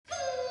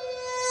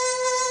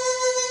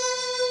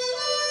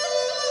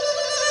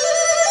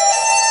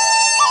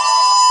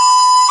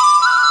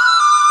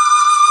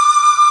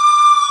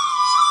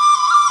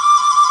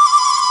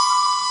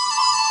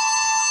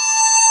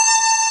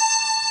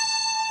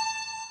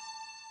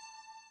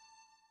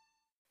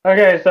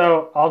Okay,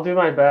 so I'll do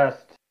my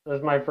best. This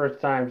is my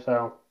first time,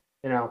 so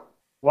you know,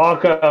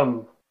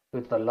 welcome to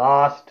the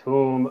lost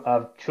tomb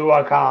of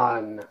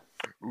Chuakan.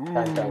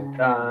 Dun dun Ooh.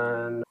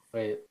 dun.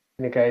 Wait,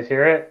 can you guys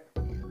hear it?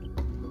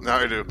 Now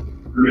I do.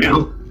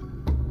 Real?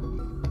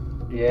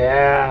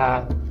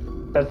 Yeah,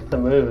 that's the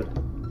mood.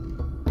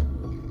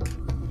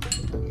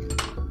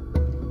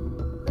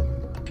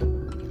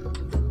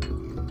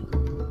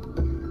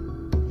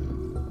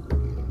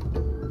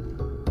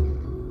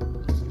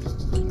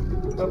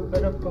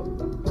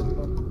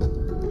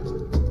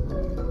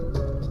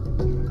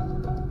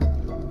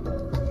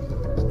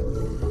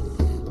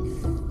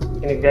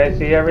 Can you guys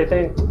see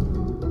everything?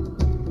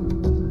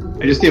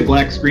 I just see a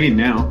black screen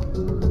now,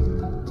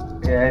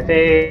 Yeah, I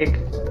think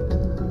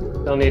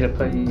still need to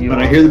put you but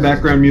on. I hear the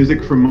background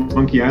music from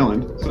Monkey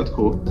Island, so that's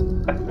cool.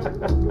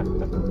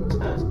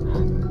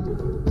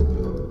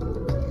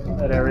 Is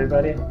that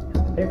everybody?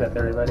 I think that's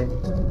everybody.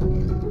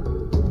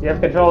 You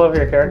have control over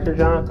your character,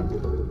 John?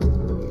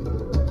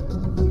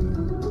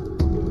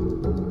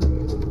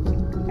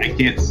 I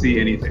can't see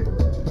anything.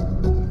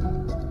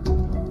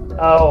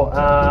 Oh,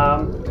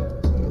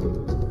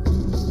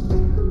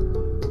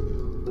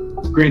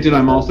 Granted,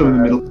 I'm also in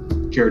the middle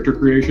of character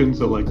creation,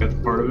 so like that's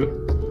part of it.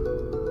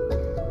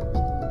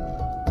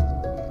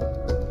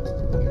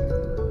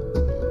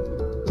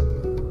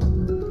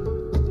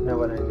 know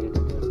what I need to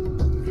do.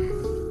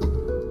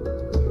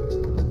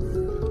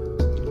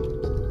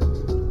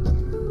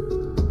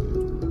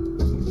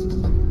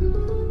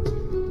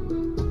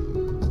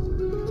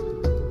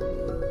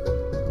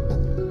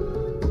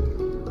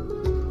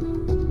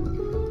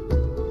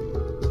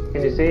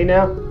 Can you see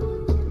now?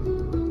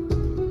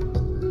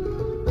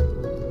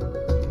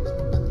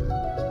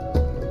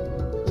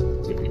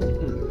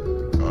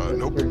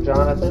 Nope. Mr.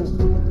 Jonathan?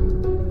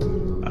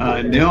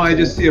 No, I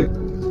just see a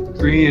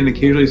screen and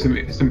occasionally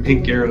some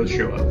pink arrows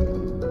show up.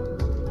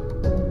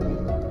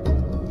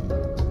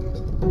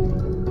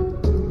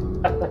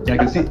 Yeah, I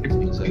can see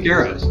pink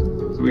arrows,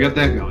 so we got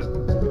that going.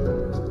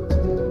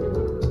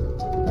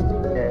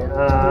 Okay,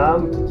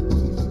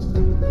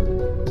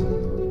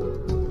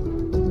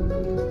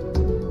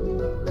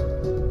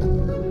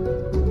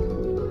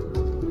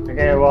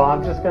 okay, well,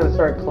 I'm just gonna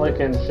start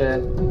clicking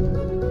shit.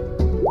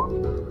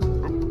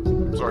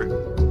 Sorry.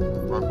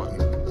 Wrong button.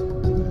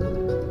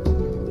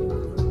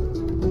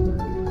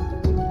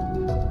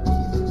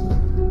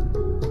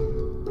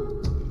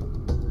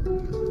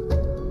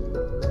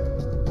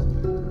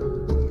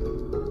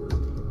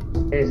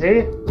 Can you see?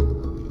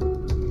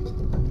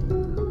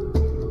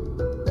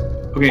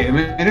 Okay,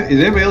 is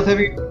anybody else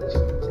having?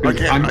 I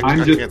can't. I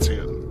just. can't see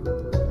it.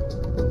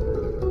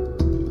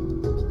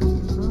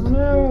 Oh,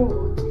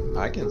 no.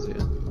 I can see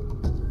it.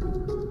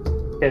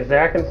 Okay,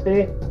 Zach can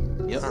see?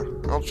 Yep.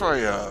 I'll try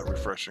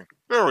refreshing.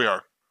 There we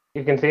are.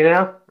 You can see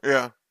now?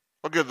 Yeah.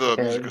 I'll give the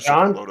Okay, music a John?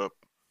 second to load up.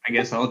 I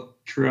guess I'll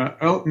try.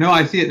 Oh no,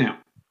 I see it now.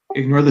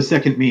 Ignore the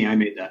second me. I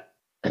made that.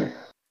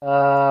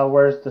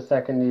 Where's the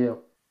second you?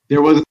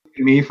 There wasn't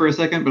me for a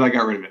second, but I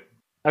got rid of it.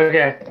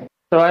 Okay,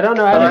 so I don't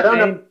know how to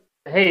change.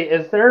 Hey,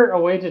 is there a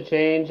way to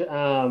change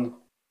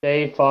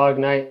day, fog,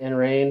 night, and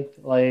rain?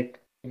 Like,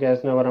 you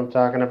guys know what I'm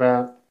talking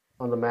about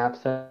on the map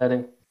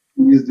setting?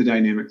 Use the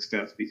dynamic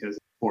stuff because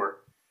it's poor,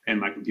 and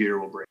my computer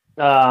will break.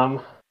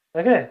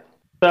 Okay,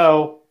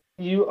 so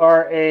you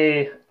are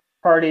a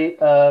party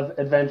of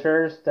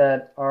adventurers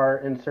that are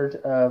in search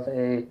of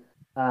a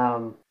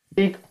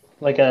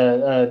like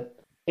a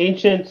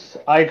ancient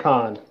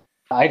icon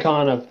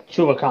of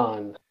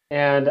Chuakan,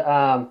 and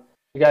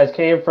you guys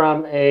came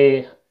from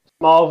a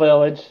small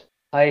village,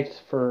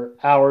 hiked for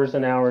hours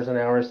and hours and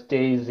hours,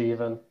 days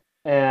even,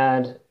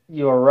 and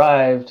you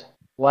arrived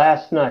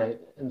last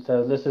night, and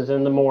so this is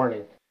in the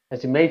morning.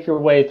 As you make your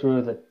way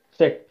through the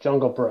thick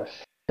jungle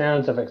brush,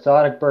 sounds of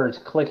exotic birds,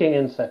 clicking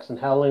insects, and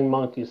howling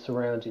monkeys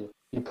surround you.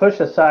 You push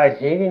aside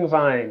hanging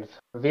vines,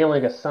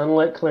 revealing a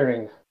sunlit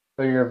clearing,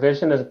 but your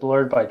vision is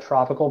blurred by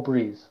tropical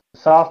breeze. A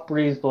soft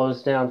breeze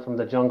blows down from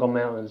the jungle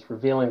mountains,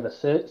 revealing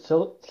the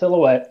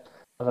silhouette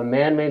of a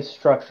man-made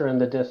structure in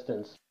the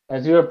distance.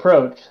 As you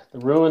approach, the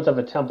ruins of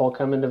a temple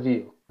come into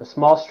view. The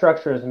small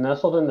structure is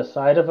nestled in the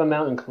side of a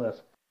mountain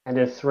cliff and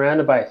is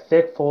surrounded by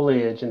thick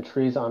foliage and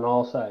trees on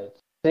all sides.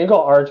 A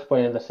single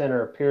archway in the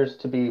center appears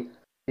to be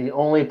the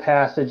only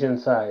passage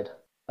inside.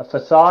 A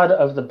facade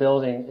of the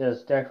building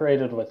is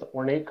decorated with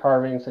ornate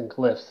carvings and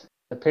glyphs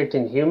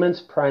depicting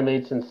humans,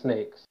 primates, and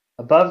snakes.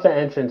 Above the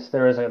entrance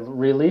there is a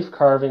relief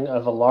carving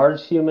of a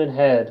large human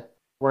head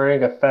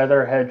wearing a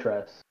feather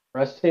headdress.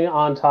 Resting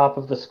on top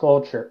of the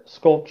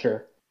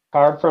sculpture,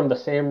 carved from the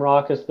same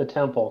rock as the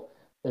temple,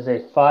 is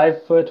a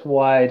 5-foot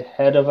wide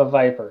head of a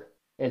viper,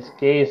 its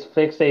gaze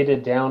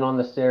fixated down on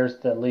the stairs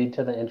that lead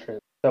to the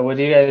entrance. So what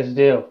do you guys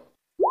do?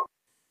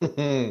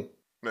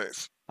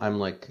 Nice. I'm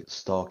like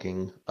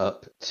stalking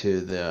up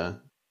to the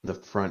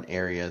front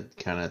area,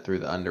 kind of through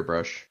the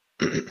underbrush.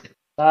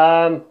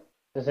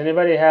 Does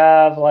anybody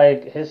have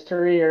like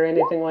history or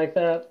anything like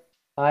that?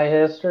 High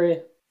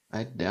history?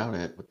 I doubt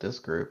it with this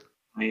group.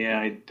 Yeah,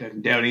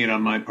 I'm doubting it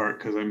on my part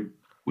because I'm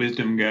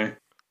wisdom guy.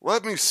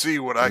 Let me see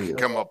what I can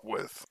come up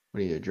with.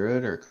 What are you, a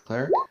druid or a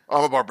cleric?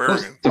 I'm a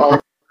barbarian. My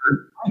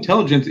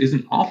intelligence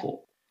isn't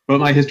awful, but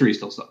my history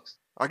still sucks.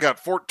 I got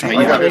 14.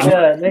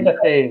 Yeah, Make a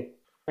save.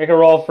 Make a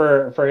roll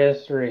for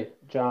history,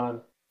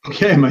 John.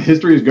 Okay, my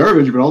history is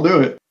garbage, but I'll do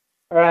it.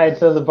 All right,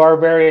 so the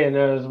barbarian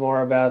knows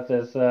more about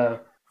this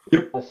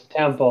this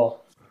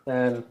temple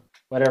than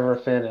whatever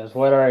Finn is.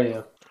 What are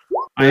you?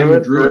 I am a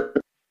druid.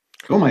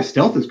 Oh, my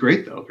stealth is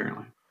great, though,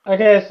 apparently.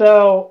 Okay,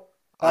 so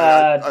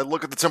I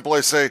look at the temple,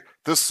 I say,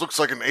 this looks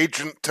like an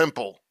ancient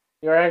temple.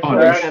 you're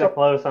actually kind of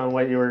close on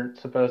what you were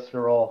supposed to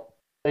roll.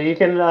 So you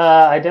can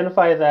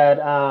identify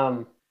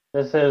that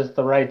this is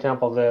the right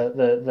temple,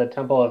 the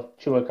temple of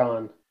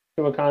Chuwen.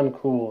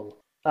 Chuwen Cool.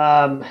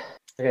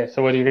 Okay,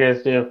 so what do you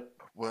guys do?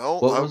 Well,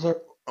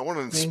 I want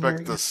to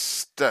inspect the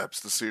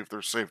steps to see if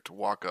they're safe to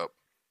walk up.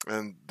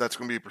 And that's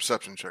going to be a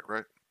perception check,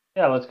 right?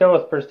 Yeah, let's go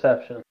with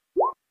perception.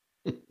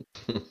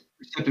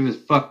 Perceptive as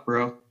fuck,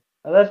 bro.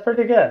 Oh, that's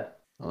pretty good.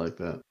 I like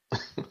that.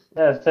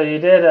 Yeah, so you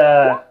did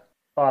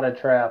spot a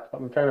trap.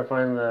 I'm trying to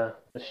find the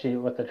sheet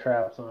with the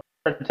traps on.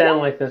 Pretend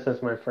like this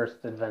is my first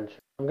adventure.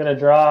 I'm going to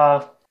draw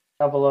a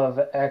couple of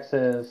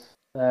X's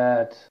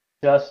that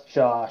just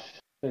Josh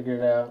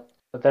figured out.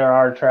 But there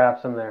are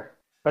traps in there.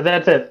 But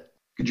that's it.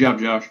 Good job,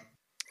 Josh.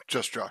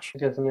 Just Josh.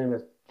 Because the name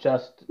is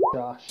Just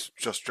Josh.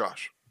 Just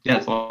Josh. Yeah,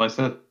 that's all I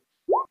said.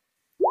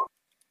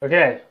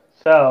 Okay,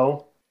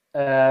 so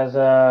as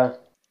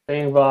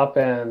Bing Bop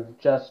and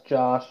Just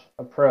Josh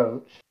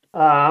approach,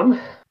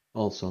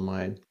 Also,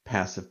 my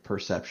passive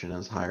perception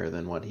is higher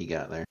than what he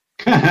got there.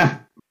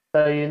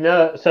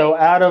 so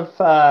out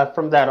of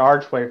from that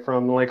archway,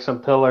 from like some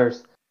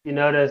pillars, you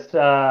noticed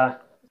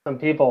some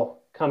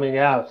people coming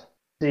out.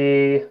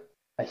 See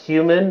a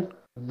human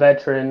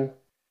veteran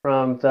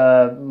from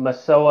the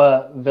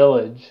Masoa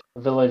village,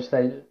 a village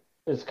that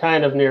is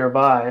kind of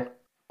nearby,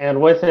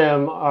 and with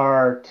him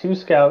are 2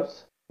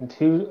 scouts and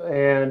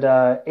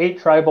 8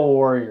 tribal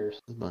warriors.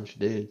 A bunch of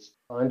dudes.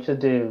 Bunch of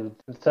dudes.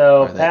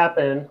 So Are they-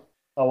 Pappin,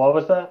 what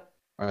was that?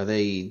 Are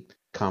they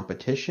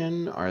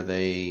competition? Are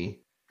they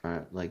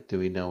do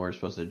we know we're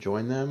supposed to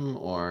join them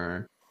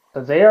or?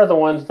 So they are the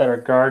ones that are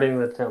guarding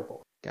the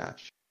temple.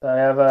 Gotcha. So I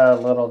have a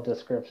little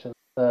description.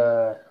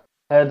 The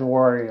head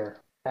warrior,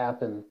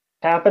 Pappin.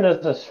 Pappin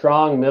is a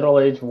strong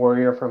middle-aged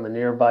warrior from a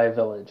nearby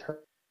village.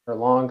 Her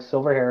long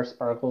silver hair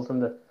sparkles in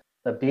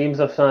the beams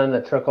of sun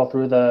that trickle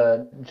through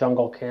the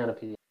jungle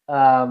canopy.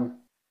 So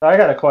I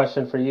got a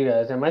question for you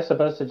guys. Am I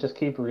supposed to just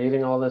keep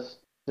reading all this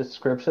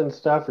description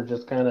stuff, or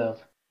just kind of?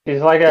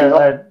 She's like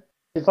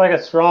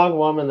a strong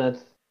woman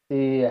that's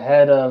the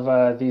head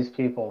of these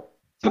people.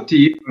 It's up to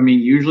you. I mean,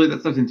 usually that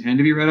stuff's intended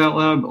to be read out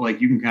loud, but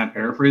like you can kind of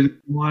paraphrase it if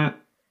you want.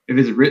 If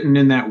it's written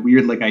in that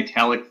weird like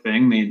italic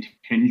thing, they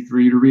intend for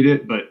you to read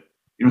it, but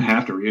you don't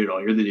have to read it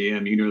all. You're the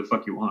DM. You can do what the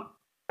fuck you want.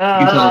 You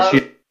can tell us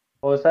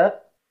what was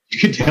that? You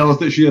can tell us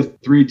that she has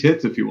 3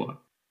 tits if you want.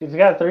 She's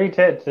got 3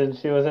 tits, and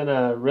she was in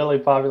a really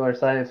popular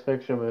science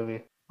fiction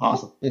movie.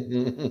 Awesome.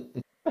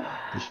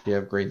 Does she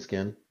have green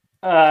skin?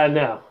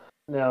 No,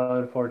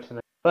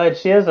 unfortunately. But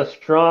she is a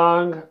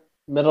strong,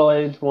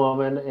 middle-aged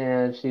woman,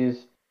 and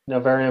she's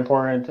very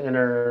important in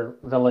her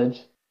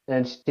village.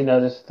 And she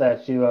noticed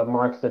that you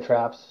marked the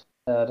traps.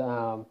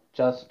 That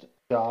Just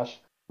Josh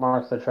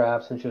marked the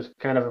traps, and she was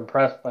kind of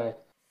impressed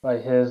by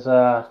his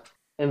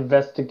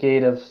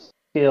investigative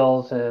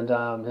skills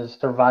and his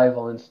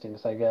survival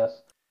instincts, I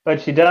guess.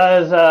 But she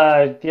does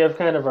give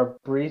kind of a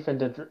brief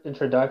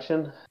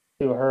introduction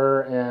to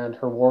her and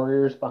her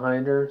warriors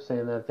behind her,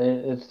 saying that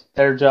it's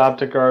their job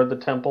to guard the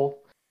temple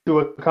to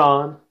a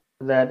Khan.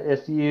 That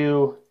if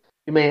you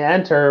may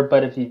enter,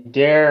 but if you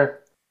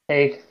dare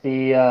take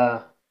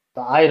the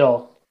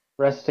idol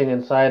resting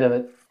inside of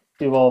it,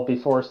 she will be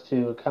forced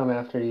to come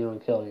after you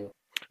and kill you.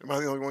 Am I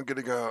the only one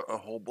getting a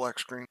whole black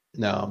screen?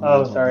 No.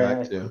 Sorry.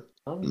 Black too.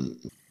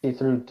 She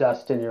threw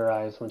dust in your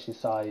eyes when she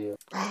saw you.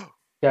 You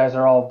guys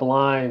are all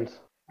blind.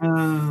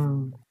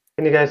 Can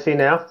you guys see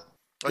now?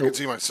 I can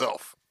see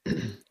myself.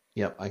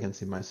 Yep, I can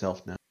see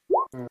myself now.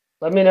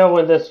 Let me know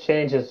when this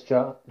changes,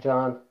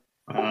 John.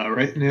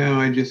 Right now,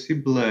 I just see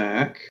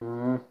black.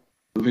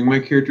 Moving my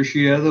character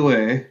sheet out of the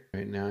way.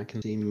 Right now, I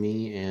can see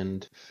me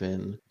and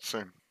Finn.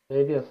 Same.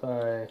 Maybe if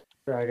I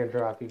drag and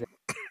drop you guys.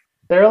 Is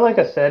there like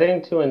a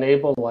setting to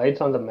enable lights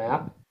on the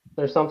map?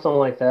 There's something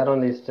like that on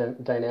these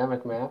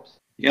dynamic maps?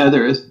 Yeah,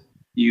 there is.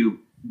 You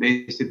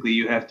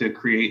have to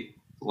create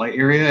light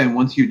area, and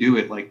once you do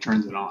it, like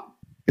turns it on.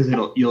 Because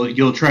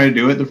you'll try to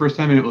do it the first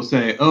time, and it will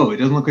say, "Oh, it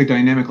doesn't look like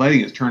dynamic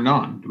lighting is turned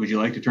on. Would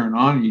you like to turn it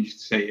on?" And you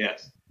just say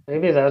yes.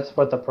 Maybe that's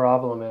what the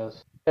problem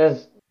is.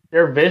 Because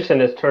your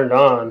vision is turned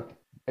on.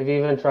 I've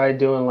even tried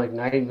doing like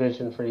night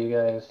vision for you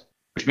guys.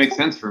 Which makes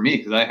sense for me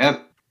because I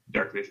have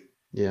dark vision.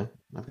 Yeah,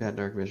 I've got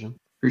dark vision.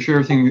 Pretty sure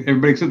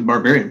everybody except the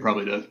barbarian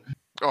probably does.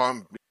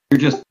 Oh, You're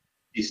just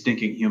a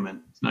stinking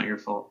human. It's not your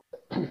fault.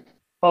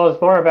 Well,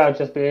 it's more about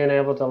just being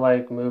able to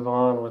like move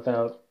on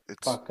without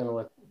fucking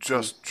with.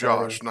 Just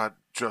Josh, not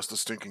just a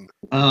stinking.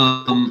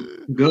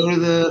 Go to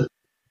the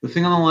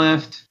thing on the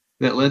left.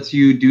 that lets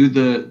you do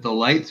the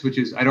lights, which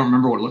is, I don't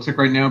remember what it looks like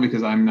right now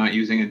because I'm not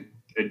using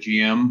a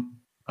GM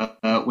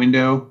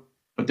window,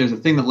 but there's a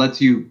thing that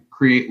lets you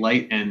create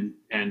light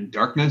and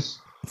darkness.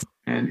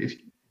 And if you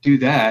do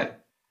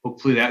that,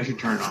 hopefully that should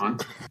turn on.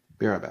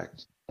 Be right back.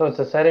 So it's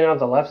a setting on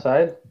the left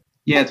side?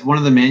 Yeah, it's one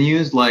of the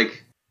menus.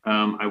 Like,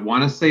 I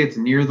want to say it's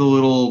near the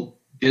little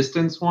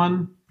distance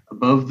one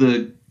above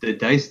the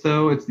dice,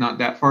 though. It's not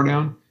that far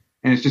down.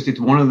 And it's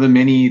one of the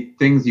many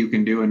things you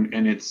can do,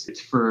 and it's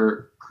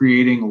for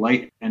creating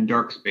light and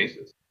dark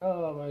spaces.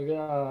 Oh my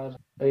god.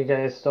 Oh, you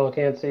guys still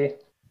can't see?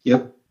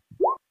 Yep.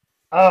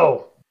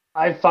 Oh,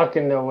 I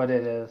fucking know what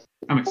it is.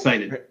 I'm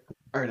excited.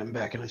 All right, I'm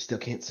back and I still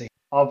can't see.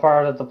 All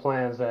part of the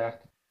plan,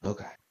 Zach.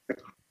 Okay.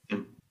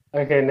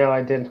 Okay, no,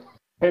 I didn't.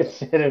 I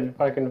didn't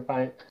fucking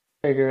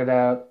figure it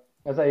out.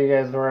 I thought you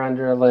guys were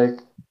under like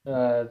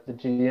the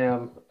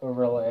GM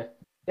overlay.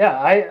 Yeah,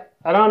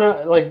 I don't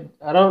know. Like,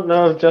 I don't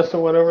know if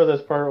Justin went over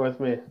this part with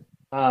me.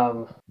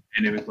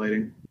 Dynamic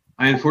lighting.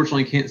 I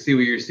unfortunately can't see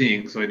what you're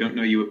seeing, so I don't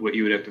know what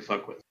you would have to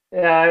fuck with.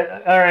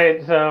 Yeah. All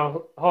right.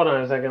 So hold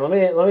on a second. Let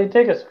me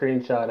take a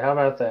screenshot. How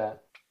about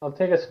that? I'll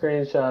take a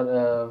screenshot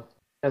of,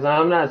 because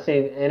I'm not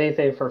seeing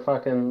anything for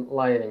fucking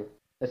lighting.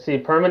 I see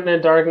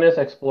permanent darkness,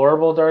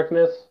 explorable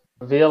darkness,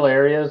 reveal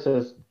areas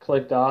is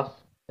clicked off.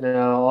 You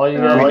know, all you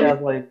guys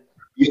have like.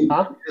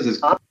 Huh?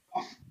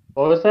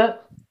 What was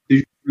that?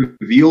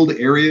 Reveal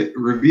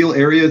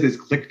areas is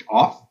clicked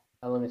off.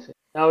 Let me see.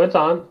 No, it's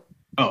on.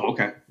 Oh,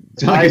 okay.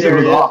 So like I said, it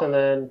was off. And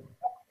then.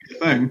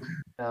 Thing.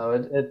 No,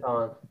 it's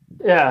on.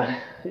 Yeah,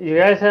 you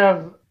guys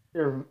have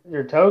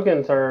your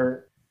tokens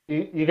are.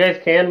 You guys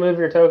can move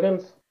your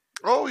tokens.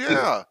 Oh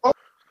yeah.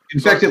 In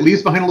fact, it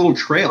leaves behind a little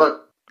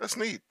trail. That's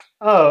neat.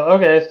 Oh,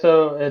 okay.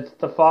 So it's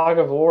the fog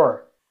of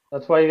war.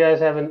 That's why you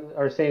guys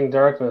are seeing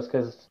darkness,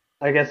 because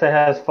I guess it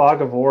has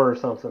fog of war or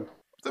something.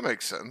 That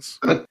makes sense.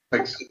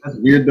 That's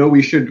weird though.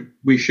 We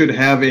should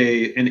have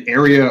an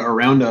area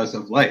around us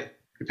of light,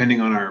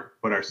 depending on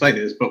what our site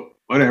is. But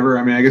whatever.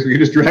 I mean, I guess we can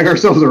just drag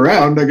ourselves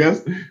around. I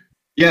guess.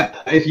 Yeah.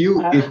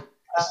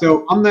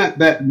 So on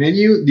that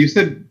menu, you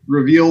said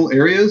reveal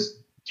areas.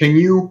 Can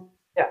you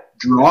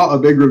draw a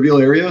big reveal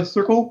area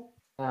circle?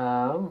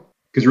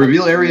 Because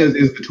reveal areas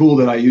is the tool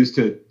that I use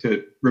to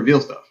reveal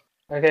stuff.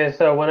 Okay,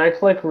 so when I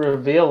click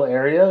reveal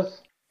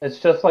areas, it's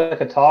just like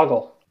a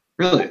toggle.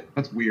 Really?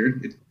 That's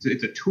weird.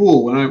 It's a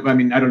tool. I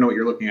don't know what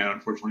you're looking at,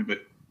 unfortunately,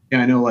 but yeah,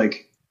 I know.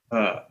 Like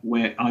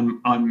when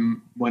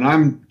I'm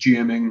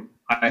GMing,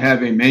 I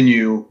have a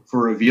menu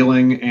for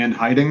revealing and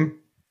hiding,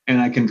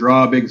 and I can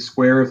draw a big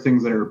square of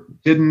things that are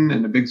hidden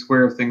and a big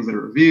square of things that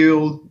are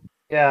revealed.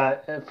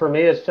 Yeah, for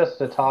me, it's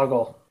just a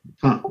toggle.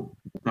 Huh.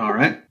 All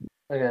right.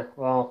 Okay.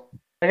 Well.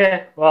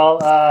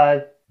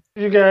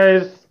 You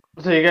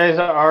guys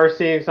are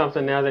seeing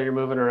something now that you're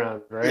moving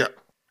around, right?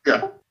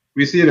 Yeah.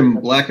 We see it in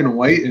black and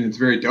white, and it's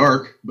very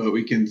dark, but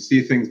we can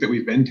see things that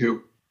we've been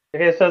to.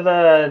 Okay, so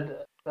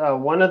the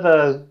one of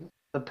the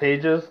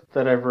pages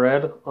that I've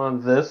read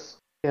on this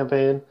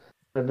campaign,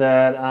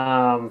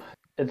 that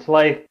it's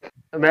like,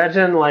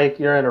 imagine like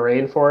you're in a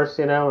rainforest,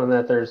 you know, and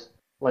that there's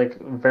like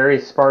very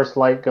sparse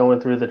light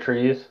going through the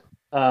trees.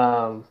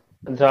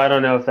 And so I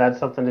don't know if that's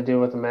something to do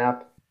with the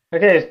map.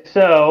 Okay,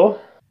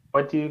 so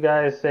what do you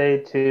guys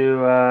say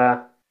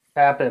to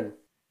happen?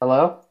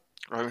 Hello?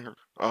 Right here.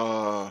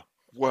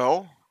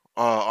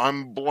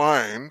 I'm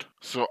blind,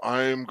 so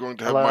I'm going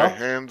to have Hello? my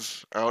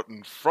hands out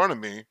in front of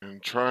me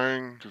and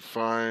trying to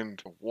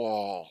find a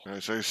wall. And I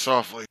say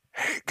softly,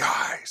 "Hey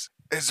guys,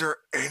 is there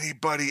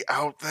anybody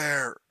out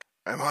there?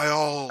 Am I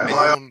all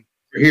alone?"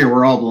 Here,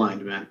 we're all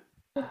blind, man.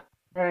 All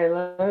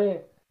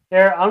right,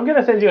 here, I'm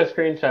gonna send you a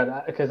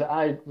screenshot because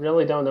I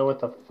really don't know what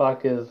the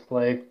fuck is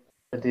like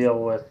the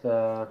deal with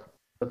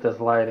this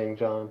lighting,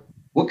 John.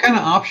 What kind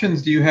of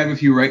options do you have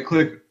if you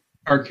right-click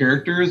our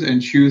characters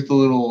and choose the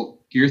little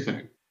gear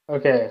thing?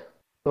 Okay,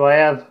 so I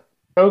have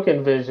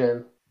token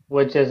vision,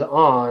 which is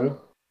on,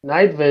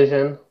 night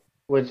vision,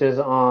 which is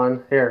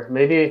on. Here,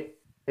 maybe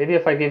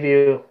if I give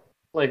you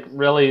like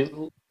really,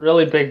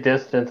 really big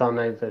distance on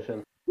night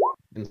vision.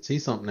 I can see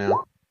something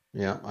now.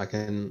 Yeah,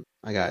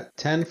 I got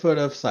 10 foot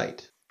of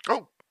sight.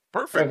 Oh,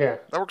 perfect. Okay,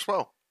 That works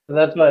well. so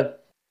that's what.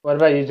 What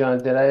about you, John?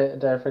 Did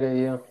I forget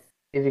you?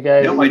 If you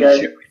guys, No,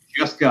 I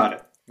just got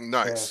it.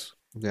 Nice.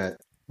 We got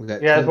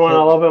you guys want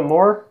a little bit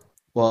more?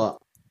 Well,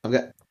 I've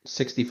got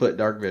 60-foot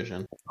dark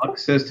vision. Huck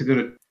says to go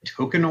to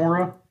token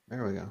aura.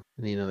 There we go.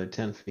 I need another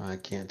 10 feet. I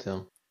can't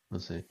tell.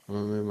 Let's see. I'm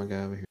gonna move my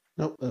guy over here.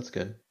 Nope, that's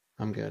good.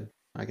 I'm good.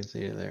 I can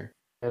see it there.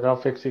 And I'll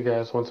fix you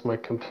guys once my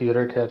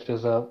computer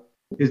catches up.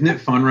 Isn't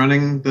it fun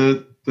running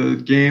the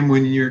game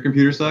when your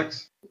computer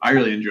sucks? I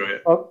really enjoy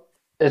it. Oh,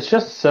 it's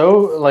just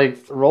so, like,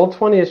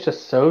 Roll20 is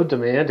just so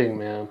demanding,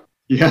 man.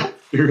 Yeah,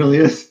 it really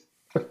is.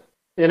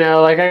 You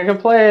know, like, I can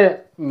play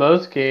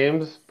most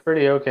games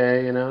pretty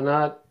okay, you know,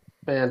 not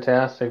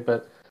fantastic,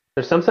 but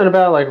there's something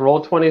about, like,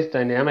 Roll20's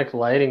dynamic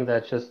lighting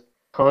that just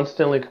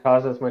constantly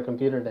causes my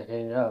computer to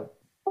hang up.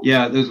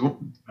 Yeah,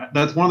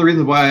 that's one of the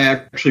reasons why I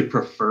actually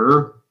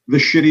prefer the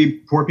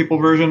shitty poor people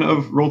version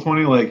of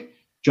Roll20. Like,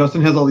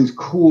 Justin has all these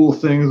cool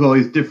things, all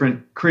these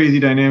different crazy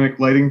dynamic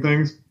lighting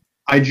things.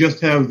 I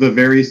just have the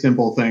very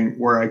simple thing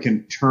where I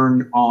can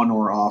turn on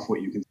or off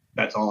what you can.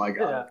 That's all I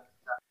got. Yeah.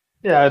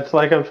 Yeah, it's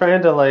like I'm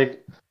trying to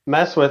like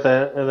mess with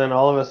it, and then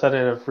all of a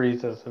sudden it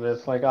freezes, and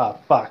it's like, oh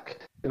fuck.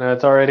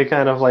 It's already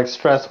kind of like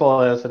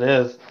stressful as it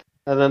is,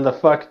 and then the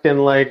fucking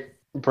like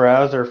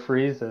browser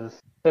freezes.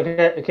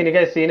 Okay, can you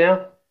guys see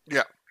now?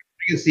 Yeah.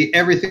 I can see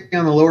everything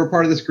on the lower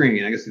part of the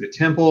screen. I can see the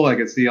temple. I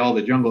can see all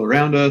the jungle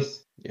around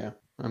us. Yeah,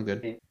 I'm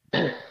good.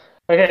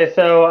 Okay,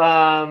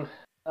 so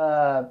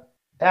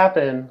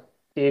Tappan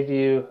gave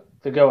you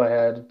the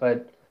go-ahead,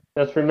 but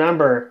just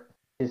remember,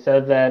 he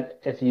said that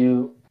if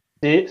you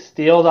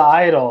steal the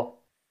idol,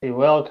 she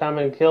will come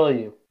and kill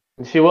you.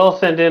 And she will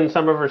send in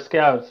some of her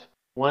scouts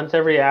once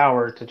every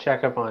hour to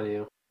check up on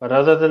you. But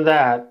other than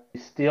that, you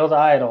steal the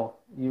idol,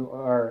 you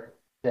are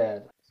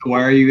dead. So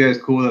why are you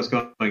guys cool with us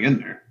going in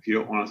there if you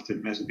don't want us to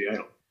mess with the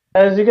idol?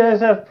 As you guys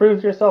have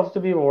proved yourselves to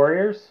be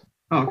warriors.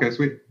 Oh, okay,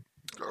 sweet.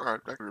 All right,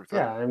 I agree with that.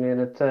 Yeah, I mean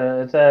it's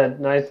a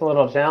nice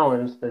little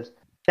challenge. There's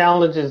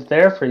challenges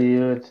there for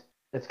you.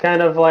 It's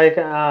kind of like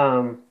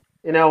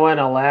when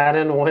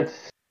Aladdin went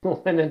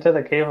into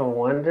the Cave of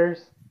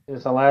Wonders. He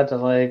was allowed to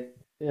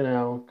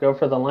go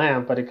for the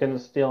lamp, but he couldn't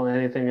steal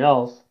anything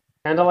else.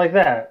 Kind of like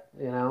that,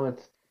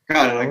 It's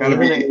got it. I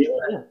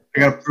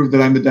gotta prove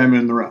that I'm the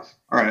diamond in the rough.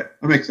 All right,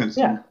 that makes sense.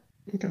 Yeah.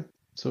 Okay.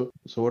 So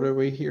what are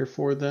we here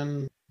for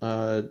then?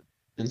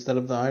 Instead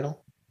of the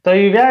idol? So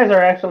you guys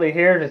are actually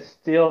here to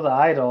steal the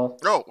idol,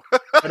 Oh,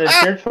 but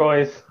it's your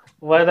choice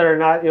whether or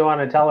not you want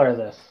to tell her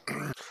this.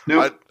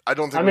 Nope. I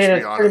don't think I we mean, should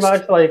it's be honest. pretty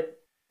much like,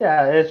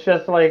 yeah, it's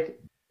just like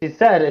she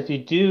said, if you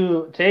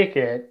do take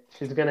it,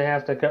 she's going to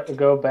have to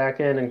go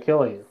back in and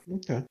kill you.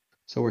 Okay.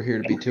 So we're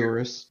here to be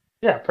tourists?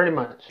 Yeah, pretty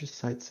much. Just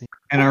sightseeing.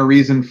 And our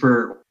reason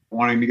for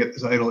wanting to get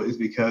this idol is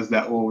because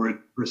that will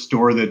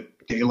restore the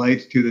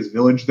daylight to this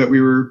village that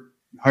we were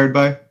hired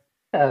by.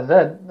 Yeah,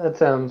 that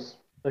sounds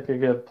like a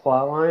good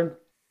plot line.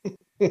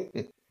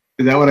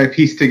 Is that what I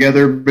pieced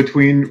together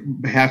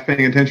between half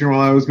paying attention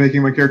while I was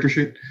making my character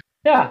sheet?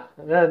 Yeah,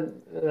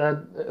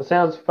 that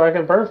sounds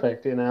fucking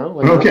perfect,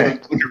 Like, Okay.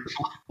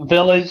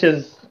 Village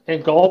is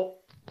engulfed.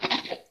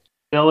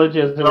 Village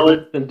is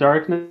in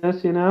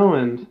darkness,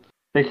 and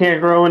they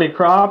can't grow any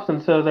crops,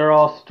 and so they're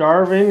all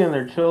starving, and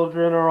their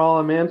children are all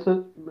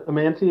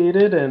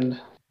emancipated, and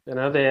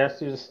they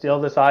asked you to steal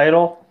this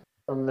idol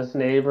from this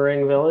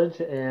neighboring village,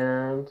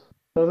 and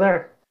so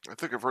there. I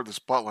think I've heard this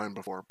plot line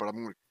before, but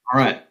I'm gonna. All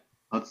right.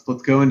 Let's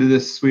go into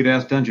this sweet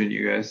ass dungeon,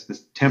 you guys.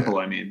 This temple,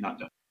 I mean, not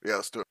dungeon. Yeah,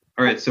 let's do it.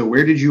 All right. So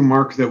where did you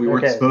mark that we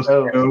weren't supposed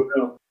to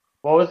go?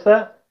 What was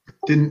that?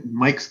 Didn't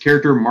Mike's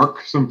character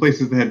mark some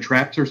places that had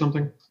traps or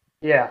something?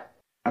 Yeah.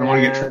 I don't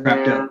want to get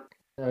trapped up.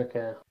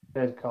 Okay,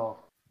 good call.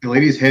 The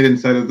lady's head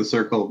inside of the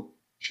circle.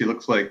 She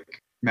looks like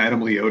Madame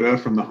Leota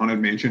from the Haunted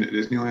Mansion at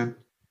Disneyland.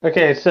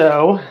 Okay,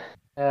 so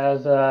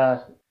as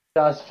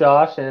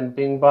Josh and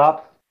Bing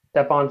Bop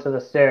step onto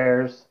the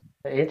stairs,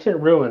 the ancient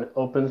ruin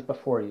opens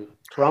before you.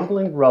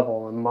 Crumbling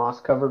rubble and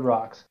moss-covered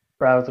rocks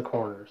crowd the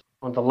corners.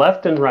 On the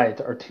left and right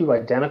are two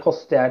identical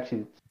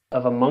statues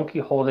of a monkey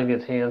holding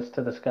its hands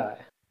to the sky.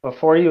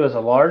 Before you is a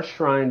large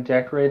shrine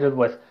decorated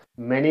with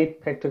many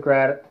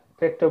pictographic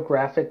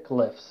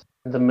glyphs.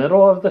 In the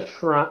middle of the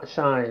shrine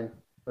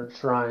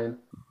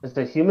is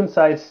the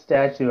human-sized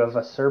statue of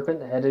a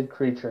serpent-headed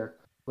creature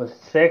with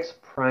 6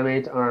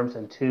 primate arms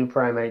and 2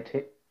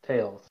 primate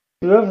tails.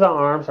 2 of the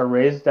arms are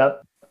raised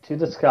up to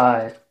the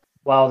sky,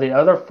 while the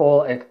other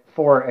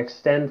 4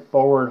 extend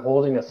forward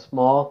holding a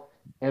small,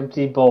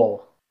 empty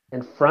bowl.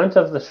 In front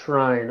of the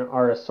shrine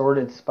are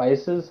assorted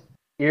spices,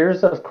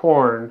 ears of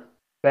corn,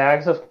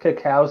 bags of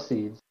cacao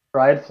seeds,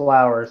 dried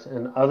flowers,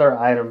 and other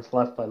items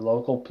left by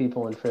local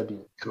people in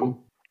tribute. Cool.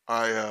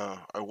 I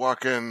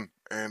walk in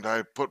and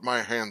I put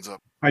my hands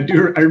up. I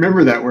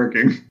remember that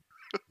working.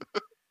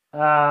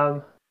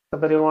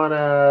 Somebody want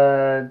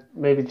to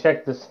maybe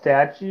check the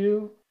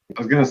statue? I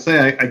was going to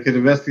say I could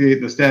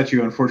investigate the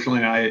statue.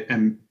 Unfortunately, I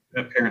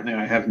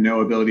have no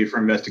ability for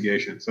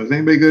investigation. So is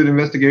anybody good at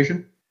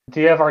investigation? Do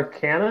you have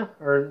Arcana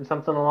or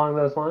something along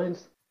those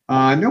lines?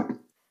 Nope.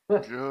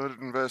 Good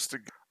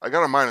investigate. I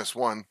got a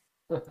 -1.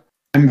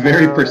 I'm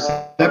very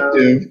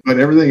perceptive, but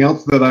everything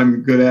else that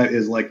I'm good at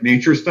is like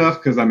nature stuff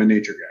because I'm a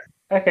nature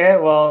guy. Okay,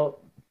 well,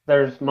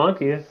 there's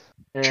monkeys.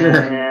 And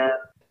Sure.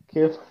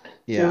 Give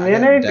Yeah, me a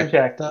nature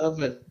check.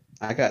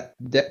 I got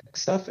deck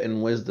stuff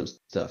and wisdom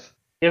stuff.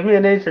 Give me a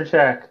nature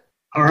check.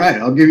 All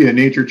right, I'll give you a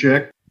nature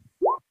check.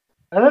 Oh,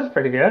 that's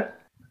pretty good.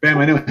 Bam,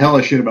 I know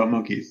hella shit about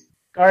monkeys.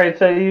 All right,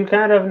 so you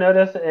kind of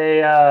notice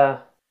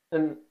a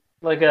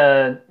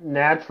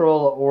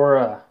natural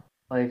aura,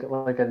 like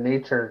a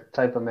nature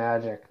type of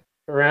magic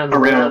around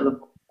the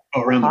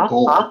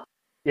bowl.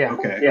 Yeah,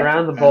 Okay.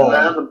 around the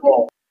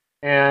bowl.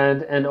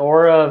 And an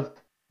aura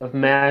of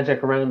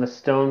magic around the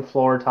stone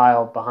floor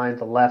tile behind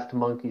the left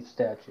monkey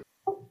statue.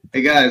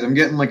 Hey guys, I'm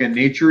getting like a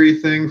nature-y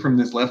thing from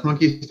this left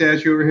monkey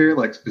statue over here,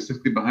 like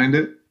specifically behind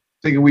it.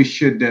 Thinking we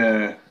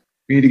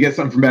need to get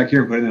something from back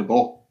here and put it in a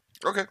bowl.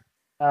 Okay.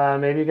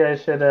 Maybe you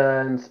guys should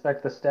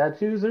inspect the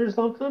statues or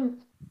something.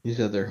 You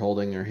said they're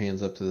holding their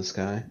hands up to the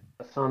sky.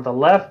 So on the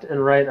left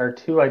and right are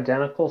two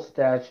identical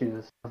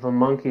statues of a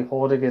monkey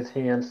holding its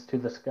hands to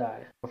the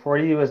sky. Before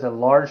you is a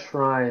large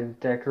shrine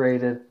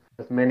decorated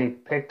with many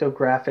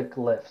pictographic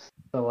glyphs.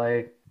 So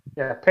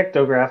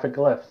pictographic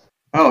glyphs.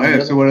 Oh,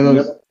 hey, so what do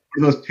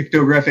those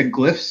pictographic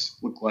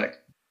glyphs look like?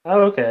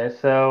 Oh, okay.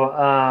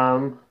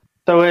 So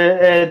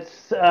it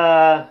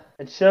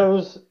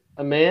shows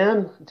a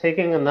man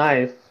taking a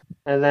knife,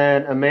 and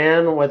then a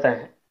man with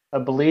a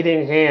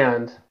bleeding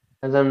hand,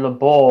 and then the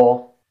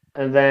bowl,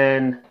 and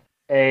then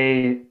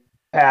a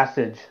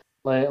passage,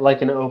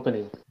 like an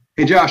opening.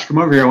 Hey, Josh, come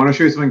over here. I want to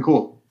show you something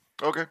cool.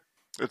 Okay.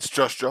 It's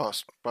just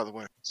Josh, by the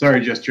way.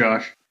 Sorry, just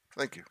Josh.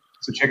 Thank you.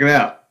 So check it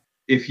out.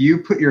 If you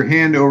put your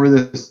hand over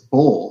this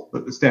bowl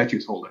that the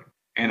statue's holding,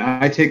 and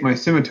I take my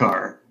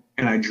scimitar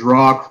and I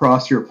draw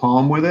across your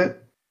palm with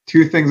it,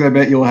 two things I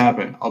bet you'll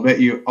happen. I'll bet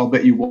you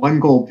one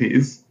gold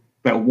piece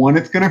that one,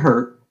 it's gonna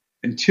hurt,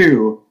 and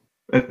two,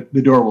 that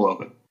the door will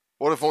open.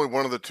 What if only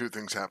one of the two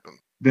things happen?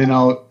 Then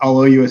I'll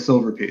owe you a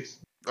silver piece.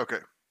 Okay.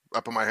 I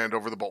put my hand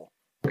over the bowl.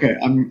 Okay,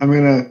 I'm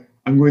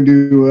going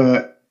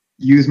to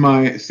use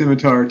my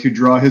scimitar to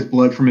draw his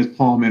blood from his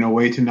palm in a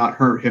way to not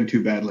hurt him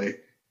too badly.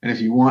 And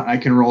if you want, I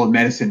can roll a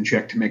medicine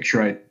check to make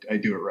sure I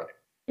do it right.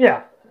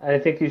 Yeah, I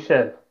think you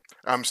should.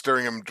 I'm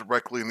staring him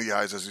directly in the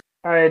eyes as he...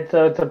 All right,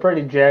 so it's a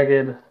pretty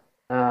jagged,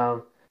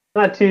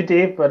 not too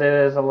deep, but it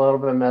is a little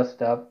bit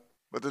messed up.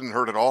 That didn't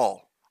hurt at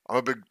all. I'm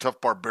a big,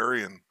 tough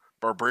barbarian.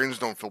 Barbarians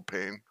don't feel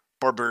pain.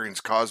 Barbarians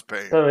cause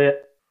pain.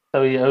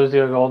 So he owes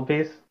you a gold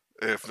piece?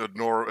 If a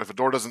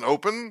door doesn't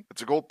open,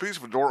 it's a gold piece.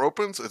 If a door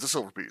opens, it's a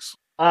silver piece.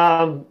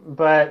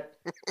 But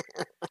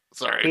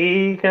Sorry.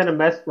 he kind of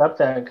messed up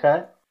that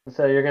cut,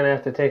 so you're going to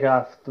have to take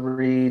off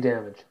 3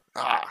 damage.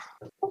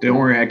 Don't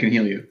worry, I can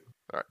heal you.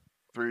 All right.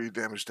 3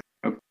 damage.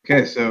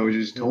 Okay, so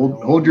just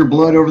hold your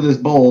blood over this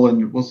bowl,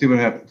 and we'll see what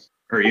happens.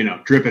 Or,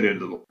 drip it into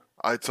the bowl.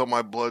 I tell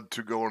my blood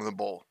to go into the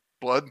bowl.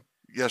 Blood?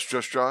 Yes,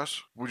 Just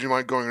Josh. Would you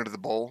mind going into the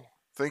bowl?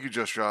 Thank you,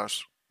 Just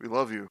Josh. We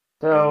love you.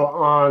 So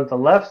on the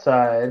left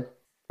side,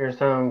 here's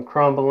some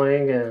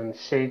crumbling and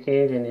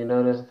shaking, and you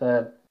notice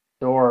that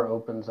door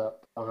opens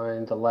up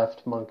behind the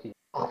left monkey.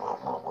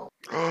 Can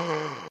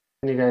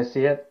you guys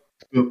see it?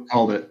 Oop,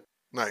 called it.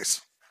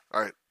 Nice.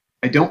 All right.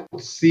 I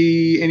don't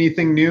see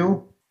anything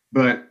new,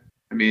 but,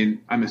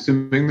 I'm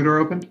assuming the door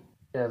opened?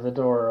 Yeah, the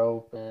door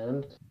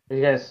opened. Are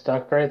you guys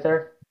stuck right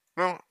there?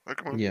 No,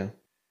 come on. Yeah.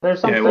 There's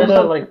some sort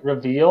of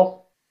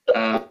reveal.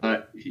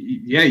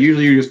 Yeah,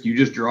 usually you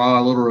just draw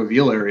a little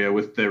reveal area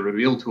with the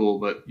reveal tool,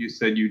 but you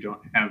said you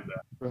don't have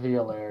that.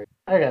 Reveal area.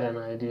 I got an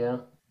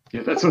idea.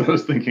 Yeah, that's what I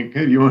was thinking.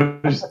 Hey, do you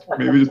want to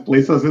maybe just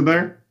place us in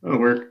there? That'll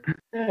work.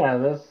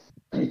 Yeah,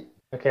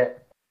 Okay.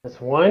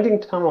 This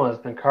winding tunnel has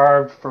been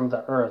carved from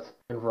the earth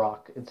and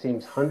rock. It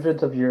seems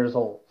hundreds of years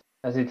old.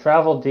 As you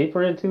travel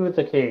deeper into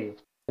the cave,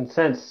 you can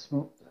sense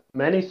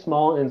many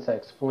small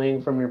insects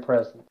fleeing from your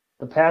presence.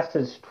 The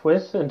passage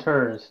twists and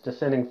turns,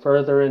 descending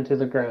further into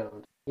the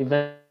ground.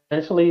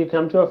 Eventually, you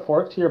come to a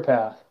fork to your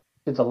path.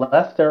 To the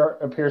left, there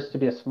appears to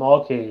be a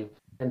small cave,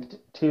 and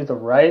to the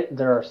right,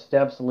 there are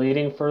steps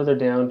leading further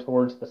down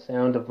towards the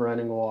sound of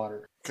running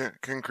water.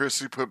 Can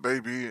Chrissy put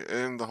baby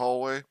in the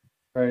hallway?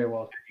 Very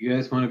well. You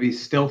guys want to be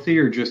stealthy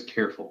or just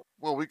careful?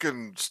 Well, we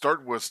can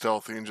start with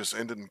stealthy and just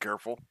end it in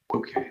careful.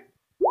 Okay.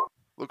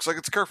 Looks like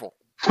it's careful.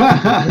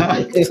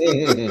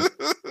 Oh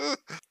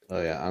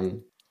yeah,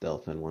 I'm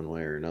stealthing one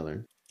way or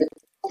another.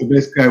 So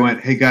this guy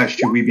went, "Hey guys,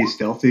 should we be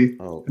stealthy?"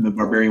 Oh. And the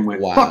barbarian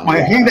went, Wow. "Fuck, my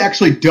hand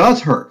actually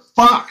does hurt.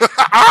 Fuck."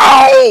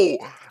 Ow!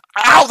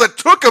 Ow, that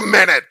took a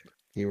minute!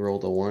 He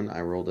rolled a 1,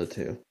 I rolled a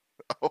 2.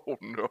 Oh,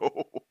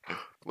 no.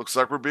 Looks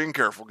like we're being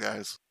careful,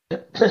 guys.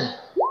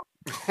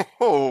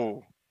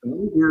 Oh.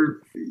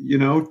 We're,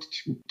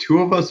 two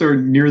of us are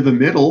near the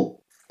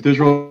middle. If there's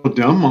real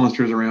dumb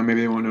monsters around,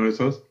 maybe they won't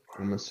notice us.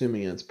 I'm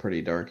assuming it's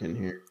pretty dark in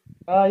here.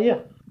 Yeah.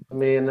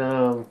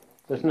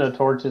 There's no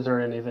torches or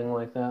anything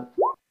like that.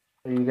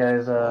 Are you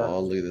guys,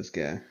 Oh, look at this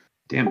guy.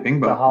 Damn, bing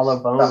the bong.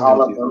 hollow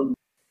bone?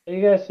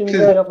 You guys seem to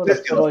be able to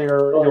fiddle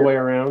your way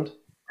around.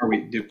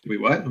 Did we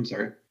what? I'm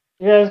sorry.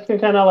 You guys can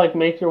kind of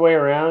make your way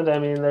around.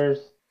 There's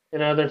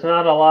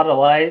not a lot of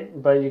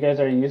light, but you guys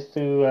are used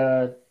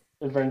to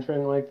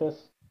adventuring like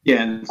this.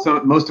 Yeah, and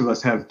most of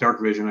us have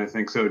dark vision, I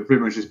think, so it'd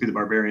pretty much just be the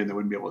barbarian that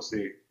wouldn't be able to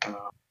see.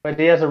 But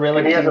he has a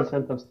really keen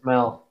sense of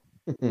smell.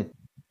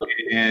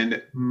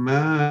 And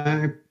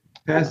my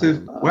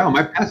passive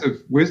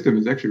wisdom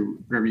is actually,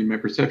 my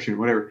perception,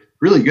 whatever,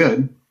 really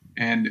good.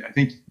 And I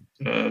think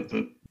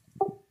the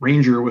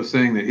ranger was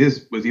saying that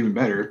his was even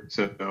better.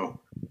 So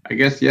I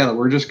guess, yeah,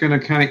 we're just going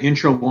to kind of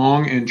inch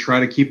along and try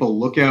to keep a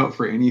lookout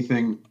for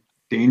anything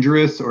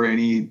dangerous or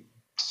any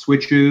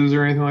switches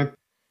or anything like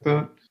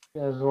that.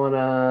 You guys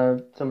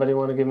somebody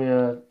want to give me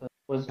a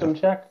wisdom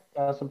check?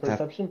 Passive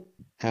perception?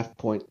 Half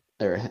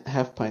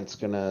pint's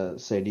gonna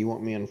say, do you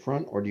want me in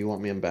front or do you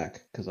want me in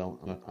back? Because I'm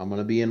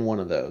gonna be in one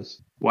of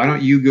those. Why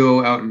don't you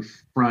go out in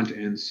front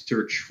and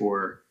search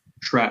for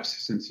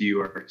traps since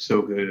you are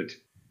so good at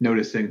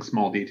noticing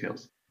small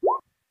details.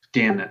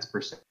 Damn, that's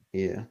percent.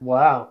 Yeah.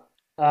 Wow.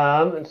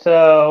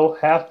 So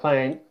Half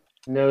Pint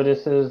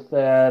notices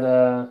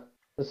that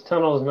this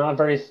tunnel is not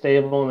very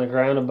stable, and the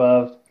ground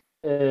above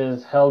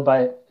is held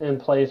in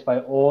place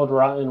by old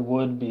rotten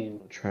wood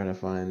beams. Try to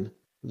find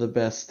the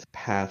best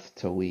path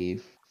to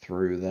weave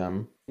through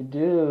them. You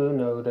do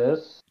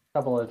notice a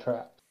couple of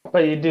traps,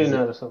 but you do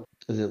notice them.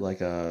 Is it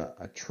like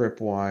a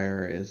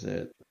tripwire? Is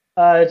it?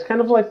 It's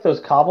kind of like those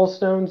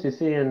cobblestones you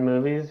see in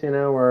movies,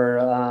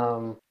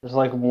 where there's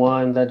like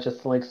one that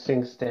just like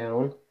sinks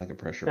down, Like a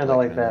pressure kind plate? of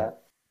like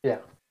that. Yeah.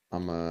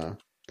 I'm gonna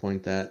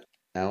point that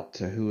out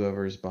to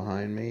whoever's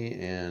behind me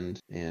and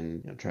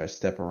try to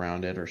step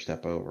around it or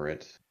step over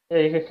it. Yeah,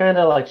 you can kind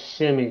of like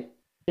shimmy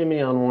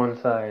on one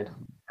side.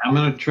 I'm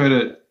gonna try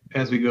to,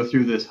 as we go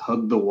through this,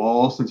 hug the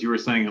wall. Since you were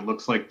saying it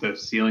looks like the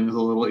ceiling is a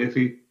little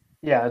iffy.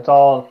 Yeah,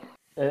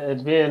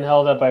 it's being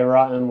held up by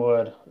rotten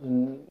wood.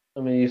 And I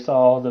mean, you saw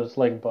all those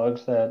like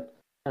bugs that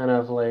kind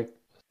of like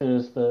as soon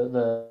as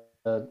the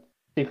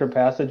secret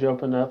passage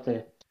opened up,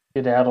 they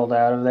skedaddled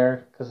out of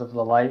there because of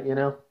the light,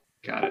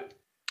 Got it.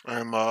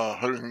 I'm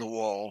hugging the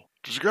wall.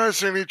 Did you guys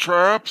see any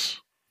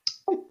traps?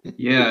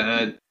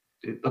 Yeah,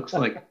 it looks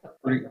like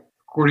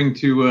according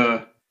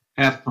to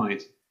Half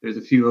Pint, there's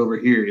a few over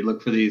here. You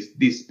look for these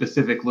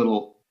specific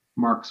little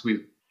marks.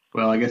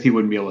 Well, I guess he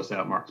wouldn't be able to set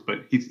out marks, but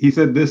he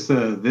said this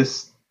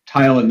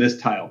tile and this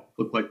tile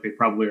look like they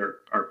probably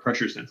are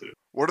pressure sensitive.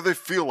 What do they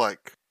feel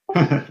like?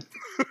 I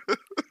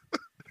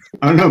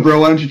don't know, bro.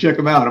 Why don't you check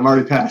them out? I'm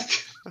already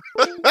past.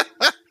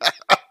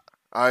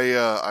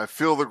 I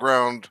feel the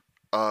ground,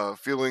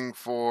 feeling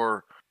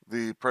for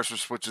the pressure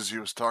switches he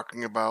was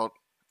talking about.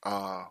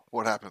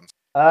 What happens?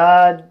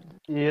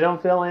 You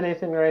don't feel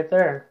anything right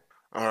there.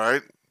 All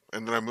right,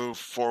 and then I move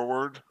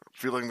forward,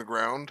 feeling the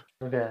ground.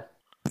 Okay.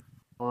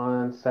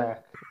 One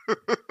sec.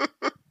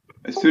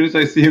 As soon as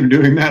I see him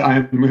doing that,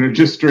 I'm going to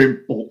just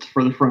straight bolt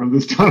for the front of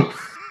this tunnel.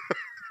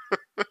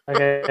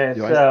 Okay,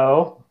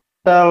 so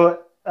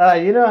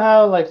you know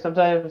how like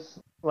sometimes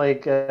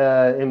like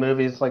in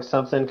movies like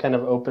something kind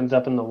of opens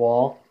up in the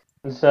wall,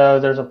 and so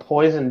there's a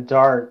poison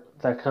dart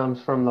that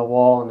comes from the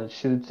wall and it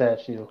shoots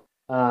at you.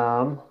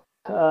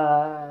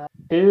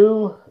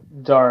 2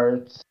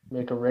 darts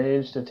make a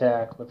ranged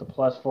attack with a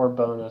 +4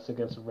 bonus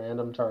against a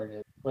random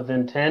target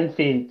within 10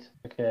 feet.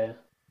 Okay,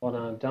 hold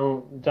on,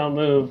 don't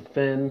move,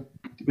 Finn.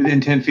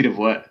 Within 10 feet of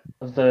what?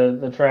 Of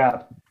the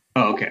trap.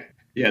 Oh, okay.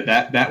 Yeah,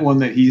 that one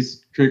that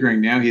he's triggering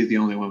now, he's the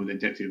only one within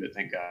 10 feet of it,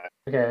 thank God.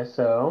 Okay,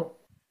 so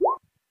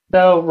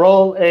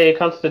roll a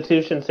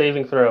Constitution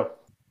saving throw.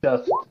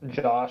 Just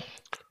Josh.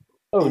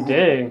 Oh,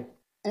 dang.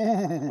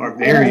 Ooh,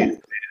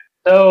 Barbarian.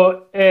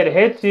 So it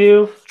hits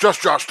you,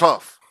 just Josh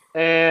tough.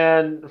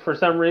 and for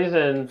some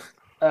reason,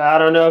 I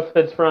don't know if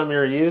it's from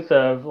your youth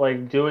of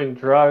like doing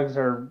drugs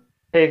or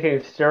taking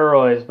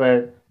steroids,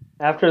 but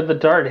after the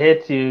dart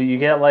hits you, you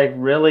get like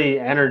really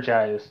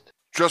energized.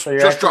 Just So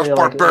you're Josh actually, like,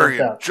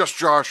 barbarian. amped up. Just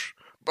Josh.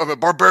 I mean,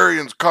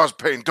 barbarians cause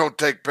pain. Don't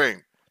take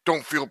pain.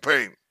 Don't feel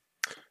pain.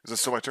 Is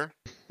this still my turn?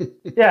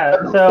 Yeah,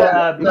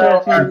 so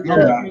because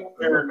no.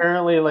 you're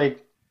apparently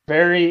like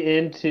very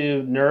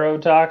into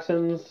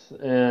neurotoxins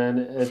and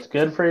it's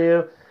good for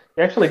you,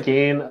 you actually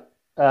gain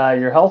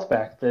your health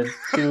back, the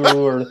 2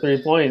 or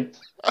 3 points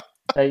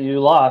that you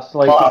lost.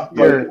 Like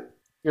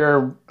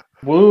your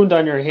wound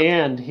on your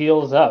hand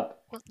heals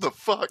up. What the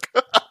fuck?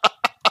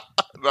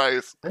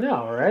 Nice. I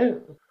know, right?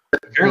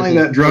 Apparently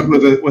that drug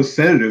was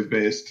sedative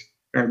based.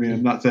 Or, I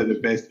mean, not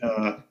sedative based.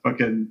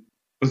 Fucking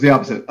was the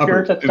opposite.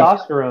 Pure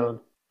testosterone.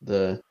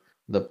 The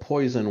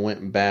poison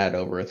went bad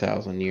over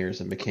 1,000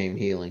 years and became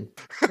healing.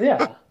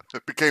 Yeah.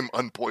 It became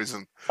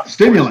unpoisoned.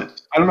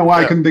 Stimulant. I don't know why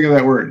I Yeah. couldn't think of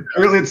that word.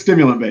 Apparently it's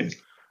stimulant based.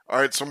 All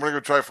right, so I'm going to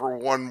go try for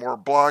one more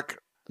block.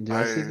 Do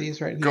I see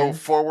these right here? Go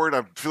forward.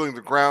 I'm feeling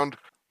the ground.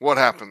 What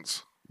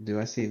happens? Do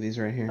I see these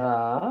right here?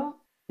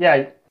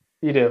 Yeah,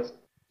 you do.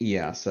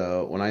 Yeah,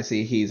 so when I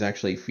see he's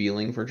actually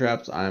feeling for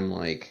traps, I'm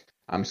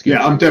scared.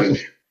 Yeah, I'm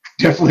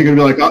definitely gonna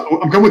be like,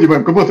 I'm coming with you,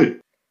 bud. Come with you.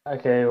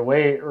 Okay,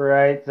 wait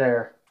right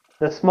there.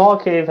 The small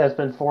cave has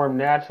been formed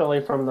naturally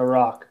from the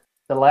rock.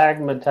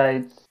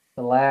 Stalagmites,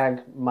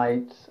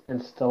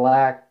 and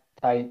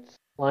stalactites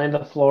line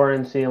the floor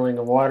and ceiling,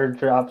 and water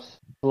drops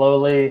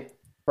slowly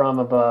from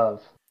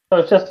above. So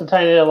it's just a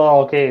tiny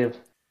little cave.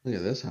 Look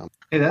at this.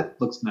 Hey,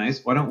 that looks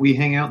nice. Why don't we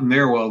hang out in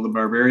there while the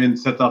barbarian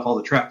sets off all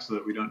the traps so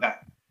that we don't die?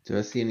 Do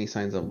I see any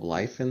signs of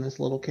life in this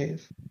little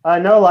cave?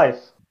 No life.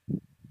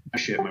 Oh,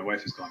 shit, my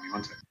wife is calling me.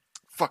 One second.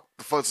 Fuck,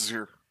 the fuzz is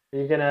here. Are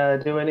you gonna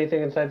do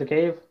anything inside the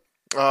cave?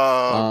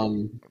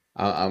 I'm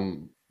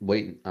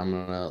waiting. I'm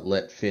gonna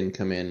let Finn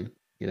come in,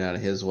 get out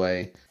of his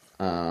way.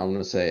 I'm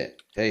gonna say,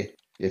 hey,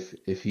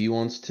 if he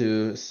wants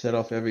to set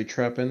off every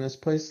trap in this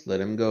place, let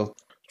him go.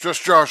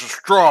 Just Josh is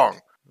strong.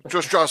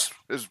 Just Josh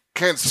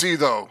can't see,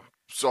 though.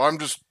 So I'm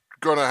just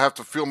going to have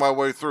to feel my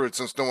way through it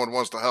since no one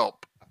wants to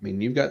help. I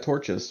mean, you've got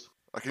torches.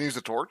 I can use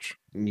the torch?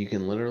 You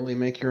can literally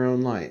make your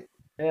own light.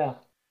 Yeah.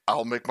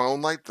 I'll make my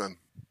own light then.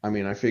 I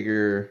mean, I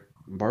figure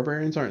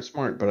barbarians aren't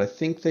smart, but I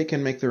think they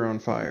can make their own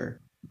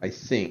fire. I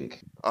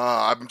think.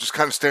 I'm just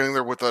kind of standing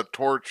there with a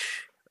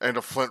torch and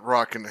a flint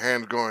rock in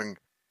hand going,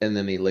 And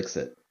then he licks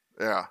it.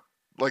 yeah.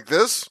 Like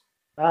this?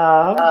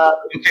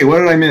 Okay, what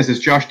did I miss? Is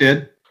Josh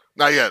dead?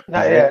 Not yet.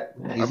 Not yet.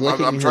 He's I'm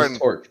licking his trying-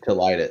 torch to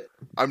light it.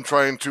 I'm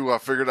trying to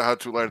figure out how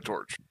to light a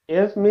torch.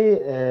 Give me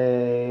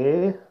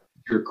a.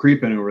 You're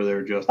creeping over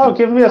there, Justin. Oh,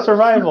 give me a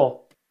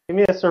survival. Give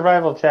me a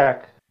survival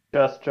check,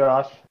 just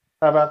Josh.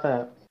 How about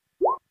that?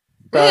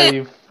 So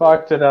you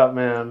fucked it up,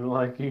 man.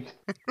 Like you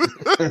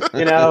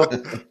know,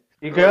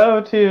 you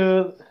go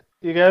to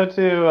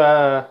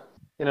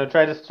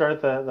try to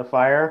start the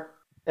fire,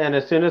 and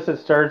as soon as it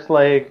starts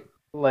like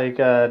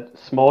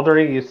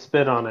smoldering, you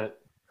spit on it,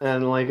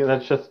 and like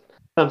that's just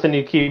something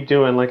you keep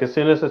doing. Like as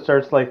soon as it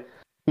starts like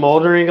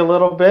smoldering a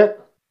little bit,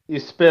 you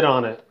spit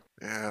on it.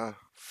 Yeah,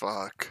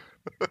 fuck.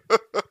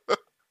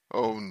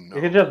 Oh no.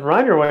 You can just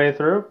run your way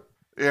through.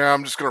 Yeah,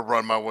 I'm just gonna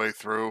run my way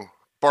through.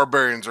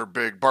 Barbarians are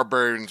big.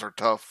 Barbarians are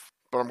tough.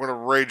 But I'm gonna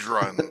rage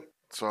run.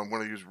 So I'm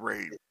gonna use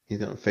rage. He's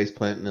gonna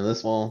faceplant into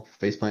this wall,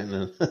 faceplant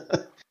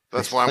into.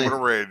 That's why I'm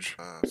gonna rage.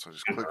 So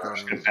just click I'm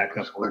just gonna on back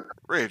up a little.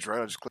 rage,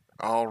 right? I just click.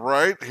 All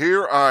right,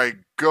 here I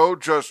go,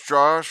 Just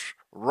Josh,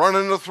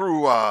 running the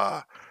through.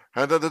 What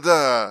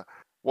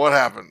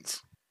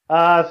happens?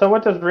 So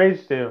what does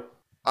rage do?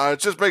 It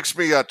just makes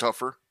me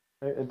tougher.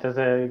 Does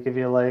it give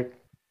you like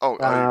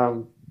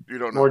Oh, you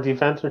don't know. more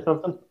defense or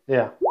something?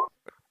 Yeah.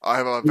 I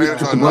have an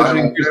advantage on.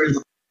 Bludgeoning-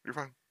 You're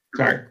fine.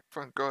 Sorry.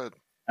 Fine. Go ahead.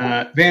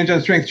 Advantage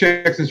on strength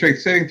checks and strength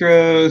saving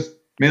throws.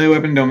 Melee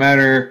weapon don't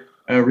matter.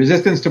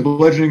 Resistance to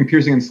bludgeoning,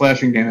 piercing, and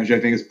slashing damage, I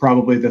think, is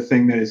probably the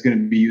thing that is going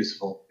to be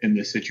useful in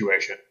this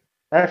situation.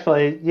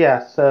 Actually,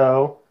 yeah.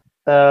 So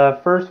the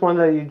first one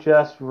that you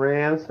just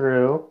ran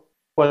through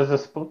was a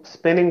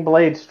spinning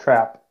blades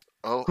trap.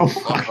 Oh, Oh,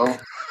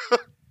 fuck.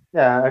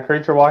 Yeah, a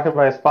creature walking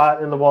by a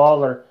spot in the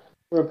wall or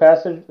through a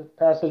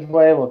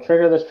passageway will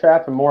trigger this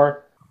trap, and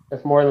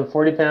if more than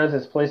 40 pounds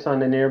is placed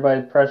on a nearby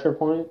pressure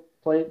plate.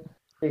 I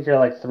think you're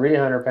like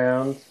 300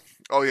 pounds.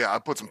 Oh yeah, I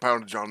put some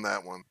poundage on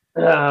that one.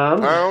 When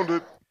Pound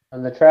it.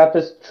 the trap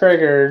is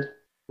triggered,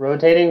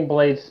 rotating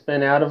blades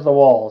spin out of the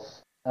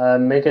walls.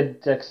 Make a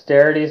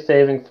dexterity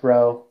saving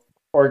throw,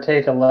 or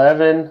take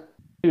 11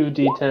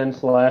 2d10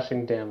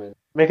 slashing damage.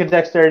 Make a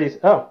dexterity.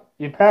 Oh,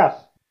 you pass.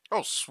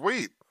 Oh,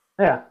 sweet.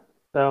 Yeah.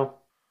 So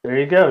there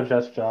you go,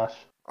 Just Josh.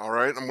 All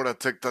right, I'm gonna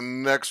take the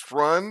next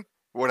run.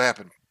 What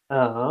happened?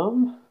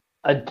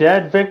 A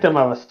dead victim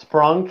of a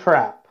sprung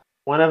trap.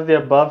 One of the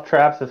above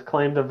traps has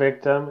claimed a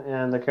victim,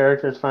 and the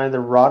characters find the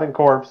rotting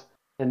corpse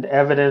and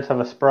evidence of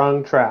a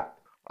sprung trap.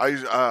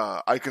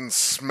 I can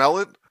smell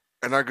it,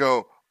 and I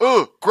go,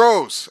 ugh,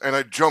 gross, and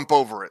I jump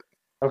over it.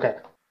 Okay.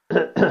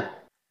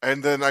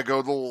 And then I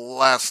go the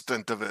last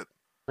stint of it.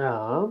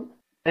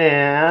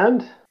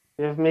 And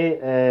give me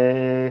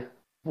a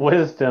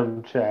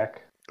wisdom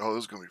check. Oh,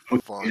 this is gonna be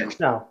fun.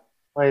 No.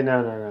 Wait,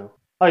 no.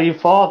 Oh, you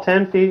fall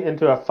 10 feet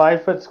into a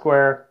 5-foot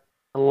square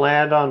and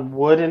land on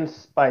wooden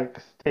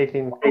spikes,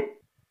 taking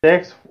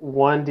 6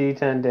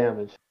 1d10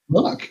 damage.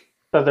 Look.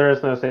 So there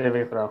is no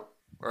saving throw.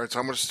 All right, so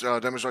how much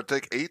damage do I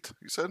take? 8,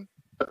 you said?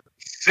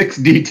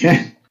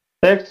 6d10.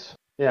 6?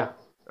 Yeah.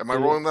 Am I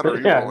rolling that, or are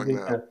you Yeah, rolling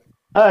that?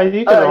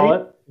 you can roll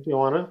it if you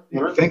want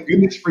to. Thank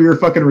goodness for your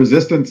fucking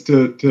resistance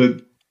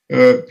to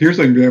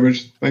piercing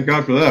damage. Thank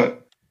God for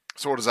that.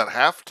 So what is that,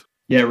 halved?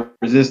 Yeah,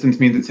 resistance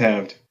means it's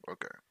halved.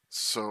 Okay,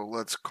 so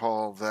let's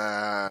call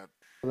that...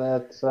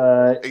 That's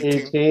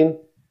 18.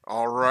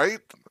 All right.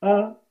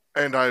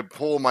 And I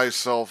pull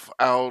myself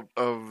out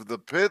of the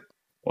pit.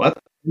 What?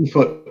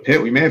 10-foot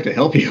pit? We may have to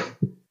help you.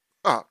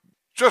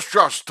 Just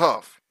Josh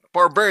tough.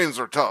 Barbarians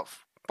are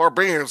tough.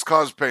 Barbarians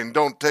cause pain,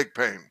 don't take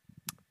pain.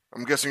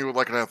 I'm guessing you would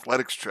like an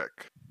athletics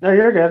check. No,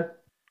 you're good.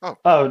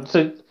 Oh.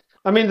 So,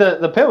 I mean,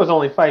 the pit was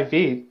only 5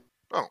 feet.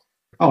 Oh,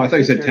 I thought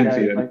you said 10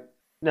 feet.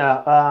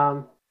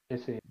 No,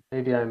 let's see.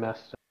 Maybe I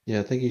messed up. Yeah,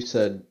 I think you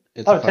said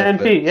it's Oh, a 10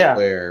 5-foot feet, yeah.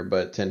 square,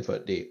 but 10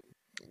 foot deep.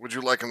 Would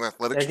you like an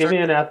athletics Yeah, give check?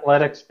 me an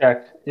athletics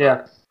check.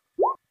 Yeah.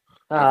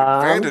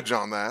 I have advantage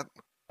on that.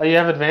 Oh, you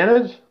have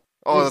advantage?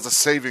 Oh, that's a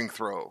saving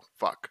throw.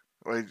 Fuck.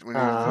 Wait, we need,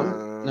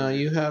 No,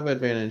 you have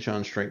advantage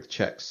on strength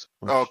checks.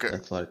 which Oh, okay.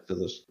 Athletic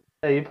does.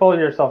 Hey, you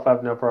pulling yourself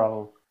up, no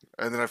problem.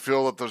 And then I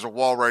feel that there's a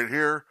wall right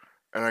here,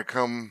 and I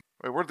come...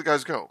 Wait, where'd the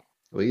guys go?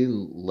 We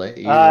let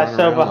you run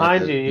So around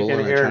behind like a you, you bull can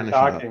in a hear china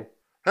talking. shop.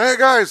 Hey,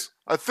 guys!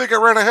 I think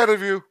I ran ahead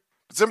of you.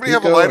 Does anybody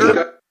Keep have a going.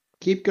 lighter?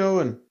 Keep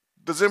going.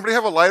 Does anybody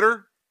have a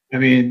lighter? I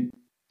mean,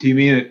 do you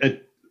mean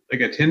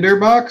like a tinder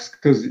box?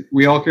 Because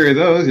we all carry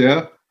those,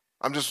 yeah.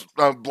 I'm just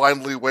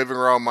blindly waving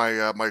around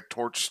my my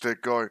torch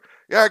stick going,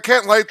 yeah, I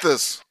can't light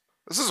this.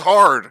 This is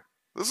hard.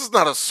 This is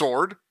not a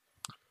sword.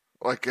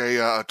 Like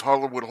a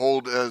toddler would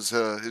hold as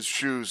his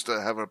shoes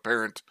to have a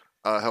parent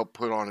help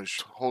put on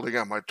his holding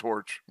out my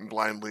torch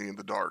blindly in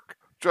the dark.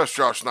 Just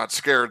Josh not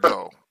scared,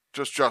 though.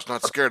 Just Josh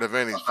not scared of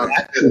anything.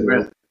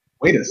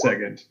 Wait a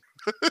second.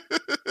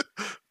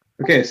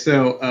 Okay,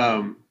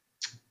 so,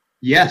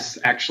 yes,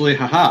 actually,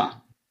 haha.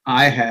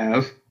 I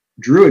have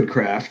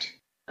Druidcraft,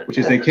 which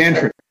is a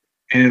cantrip,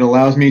 and it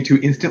allows me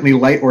to instantly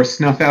light or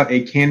snuff out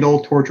a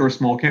candle, torch, or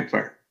small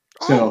campfire.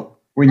 So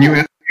when you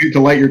ask you to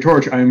light your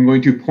torch, I am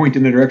going to point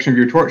in the direction of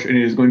your torch, and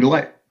it is going to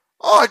light.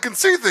 Oh, I can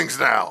see things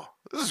now.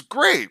 This is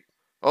great.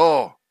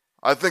 Oh,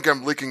 I think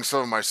I'm leaking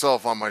some of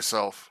myself on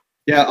myself.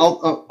 Yeah,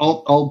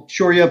 I'll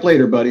shore you up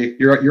later, buddy.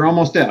 You're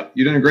almost out.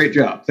 You've done a great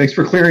job. Thanks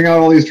for clearing out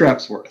all these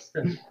traps for us.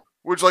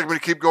 Would you like me to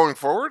keep going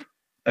forward?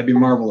 That'd be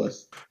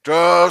marvelous.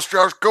 Just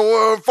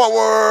going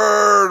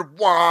forward.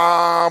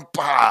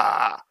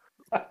 Wampa.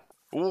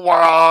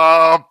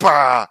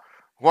 Wampa.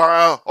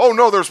 Wow. Oh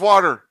no, there's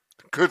water.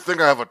 Good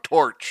thing I have a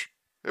torch.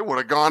 It would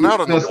have gone out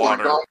in the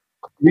water.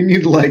 We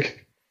need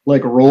like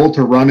roll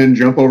to run and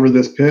jump over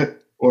this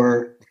pit,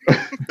 or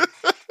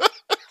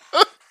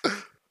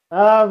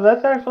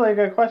That's actually a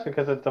good question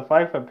because it's a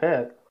 5-foot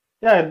pit.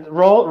 Yeah,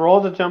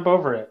 roll to jump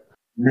over it.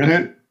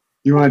 right?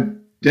 You want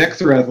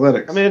dex or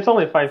athletics? I mean, it's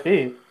only 5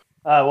 feet.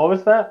 What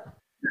was that?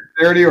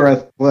 Dexterity or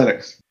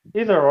athletics?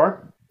 Either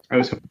or. I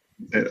was hoping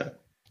to say that.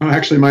 Oh,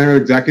 actually, mine are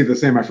exactly the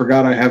same. I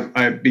forgot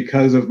I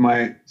because of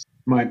my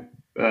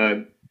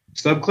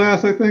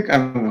subclass. I think I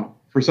don't know.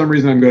 For some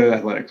reason, I'm good at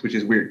athletics, which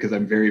is weird because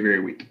I'm very, very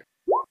weak.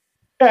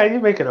 Yeah,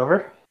 you make it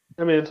over.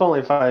 I mean, it's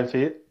only 5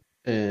 feet.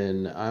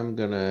 And I'm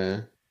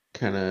gonna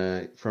kind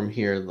of from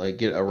here like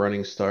get a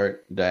running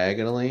start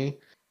diagonally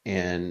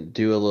and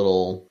do a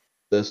little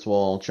this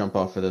wall, jump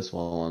off of this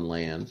wall, and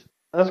land.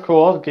 That's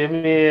cool. Give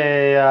me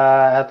a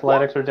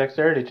athletics or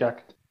dexterity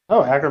check.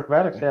 Oh,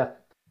 acrobatics. Yeah,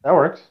 that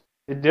works.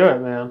 You do it,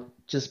 man.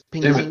 Just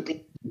ping. Damn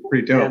it.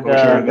 Pretty dope.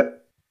 And,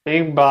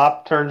 Bing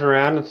Bop turns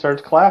around and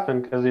starts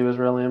clapping because he was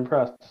really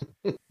impressed.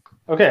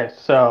 Okay,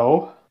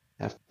 so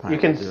you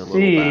can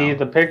see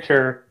the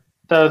picture.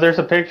 So there's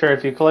a picture.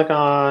 If you click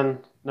on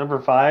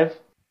number 5,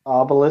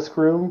 obelisk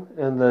room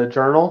in the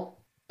journal,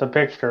 the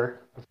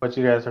picture of what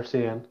you guys are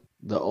seeing.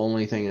 The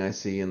only thing I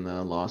see in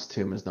the Lost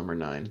Tomb is number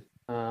 9.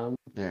 There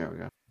we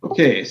go.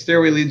 Okay,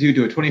 stairway leads you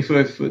to a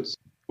 25-foot.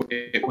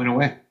 It went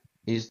away.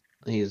 He's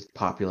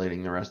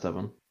populating the rest of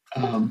them.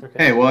 Okay.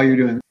 Hey, while you're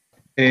doing,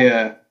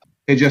 hey,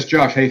 just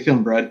Josh, how you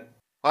feeling, bud?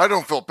 I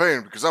don't feel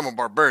pain because I'm a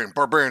barbarian.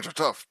 Barbarians are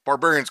tough.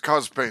 Barbarians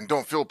cause pain,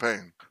 don't feel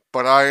pain.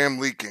 But I am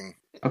leaking.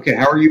 Okay,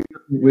 how are you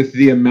with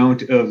the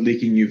amount of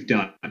leaking you've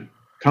done?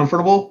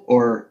 Comfortable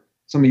or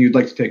something you'd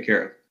like to take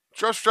care of?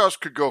 Just Josh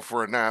could go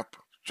for a nap.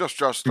 Just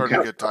Josh starting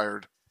to get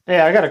tired. Hey,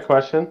 I got a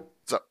question.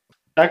 What's up?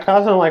 That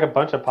causing like a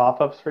bunch of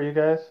pop-ups for you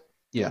guys?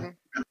 Yeah.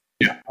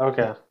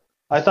 Okay.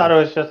 I thought it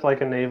was just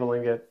like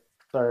enabling it.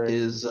 Sorry.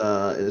 Is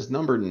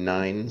number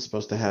 9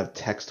 supposed to have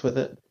text with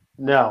it?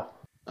 No.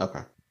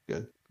 Okay,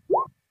 good.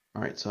 All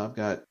right, so I've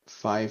got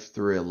 5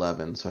 through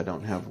 11, so I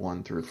don't have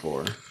 1 through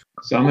 4.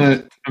 So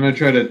I'm gonna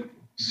try to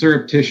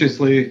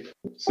surreptitiously,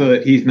 so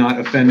that he's not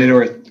offended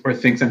or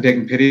thinks I'm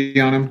taking pity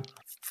on him.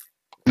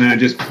 And I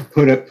just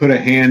put a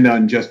hand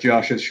on just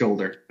Josh's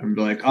shoulder. I'm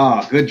like,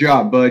 good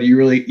job, bud. You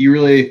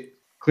really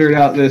cleared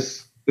out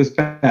this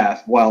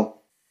path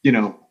while,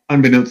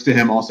 unbeknownst to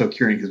him, also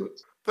curing his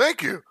wounds.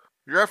 Thank you.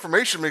 Your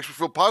affirmation makes me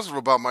feel positive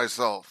about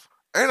myself.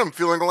 And I'm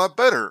feeling a lot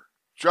better.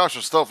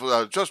 Josh's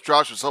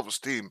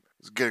self-esteem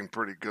is getting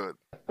pretty good.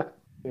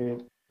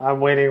 I'm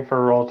waiting for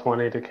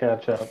Roll20 to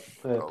catch up.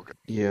 Okay.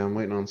 Yeah, I'm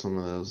waiting on some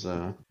of those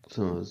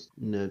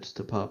notes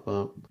to pop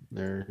up.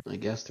 I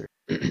guess they're.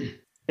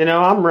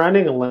 I'm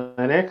running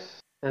Linux,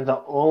 and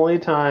the only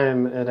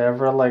time it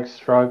ever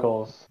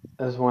struggles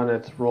is when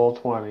it's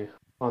Roll20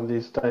 on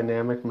these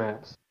dynamic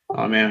maps.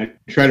 Oh man,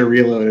 I tried to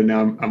reload and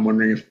now I'm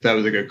wondering if that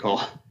was a good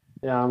call.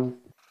 Yeah, I'm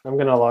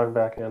gonna log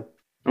back in.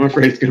 I'm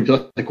afraid it's gonna be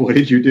like, what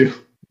did you do?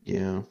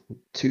 Yeah,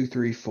 2,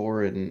 3,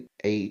 4, and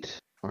 8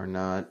 are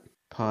not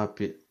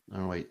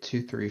Oh wait,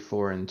 2, 3,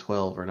 4, and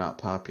 12 are not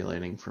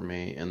populating for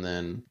me, and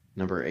then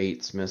number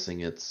 8's missing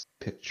its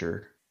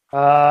picture.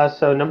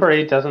 So number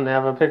 8 doesn't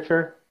have a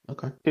picture.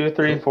 Okay. 2,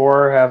 3,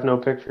 4 have no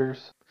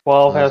pictures.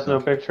 12 has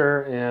no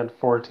picture, and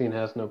 14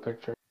 has no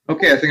picture.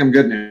 Okay, I think I'm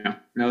good now.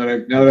 Now that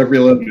I've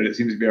reloaded it, it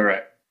seems to be all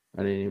right.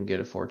 I didn't even get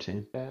a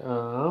 14.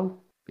 Okay,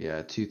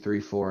 Yeah, 2, 3,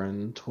 4,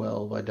 and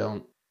 12. I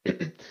don't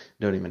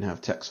even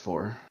have text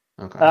for.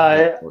 Okay.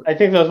 I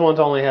think those ones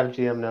only have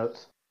GM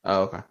notes.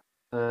 Oh, okay.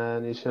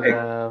 And you should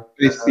have.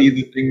 They see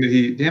the thing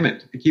that damn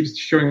it keeps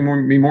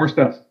showing me more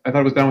stuff. I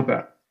thought it was done with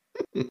that.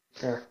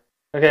 Sure.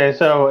 Okay,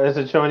 so is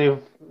it showing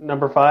you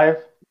number 5?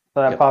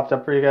 So that Yep. popped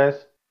up for you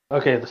guys?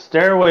 Okay, the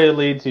stairway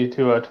leads you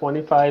to a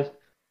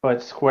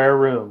 25-foot square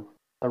room.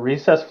 The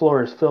recessed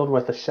floor is filled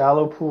with a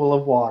shallow pool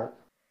of water.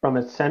 From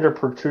its center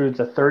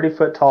protrudes a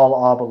 30-foot tall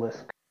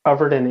obelisk,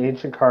 covered in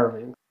ancient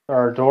carvings. There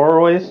are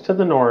doorways to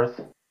the north,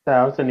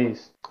 south, and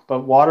east,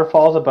 but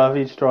waterfalls above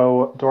each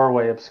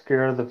doorway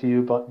obscure the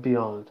view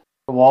beyond.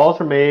 The walls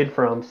are made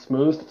from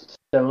smooth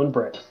stone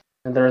bricks,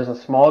 and there is a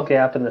small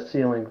gap in the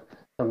ceiling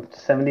some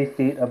 70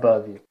 feet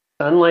above you.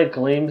 Sunlight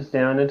gleams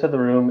down into the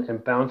room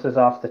and bounces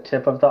off the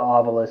tip of the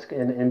obelisk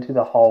and into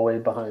the hallway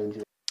behind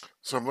you.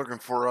 So I'm looking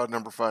for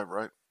number 5,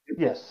 right?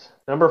 Yes,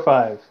 number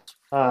 5.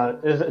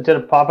 Did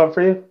it pop up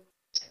for you?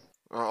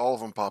 All of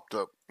them popped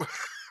up.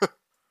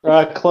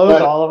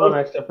 Close all of them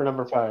except for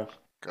number 5.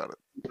 Got it.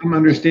 I'm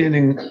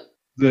understanding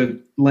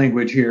the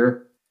language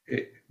here.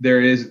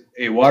 There is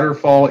a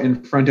waterfall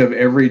in front of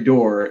every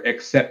door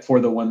except for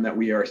the one that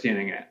we are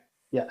standing at.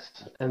 Yes,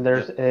 and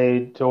there's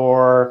a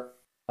door.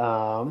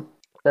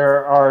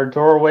 There are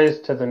doorways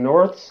to the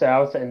north,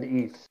 south, and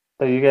east.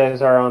 So you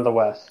guys are on the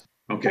west.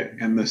 Okay,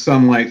 and the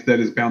sunlight that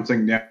is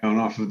bouncing down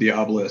off of the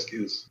obelisk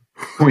is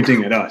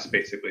pointing at us,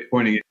 basically.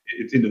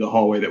 It's into the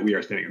hallway that we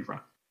are standing in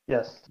front.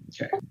 Yes.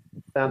 Okay.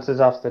 Bounces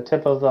off the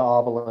tip of the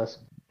obelisk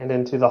and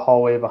into the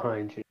hallway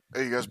behind you.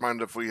 Hey, you guys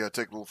mind if we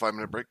take a little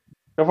 5-minute break?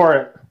 Go for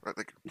it. All right,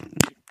 thank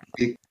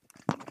you.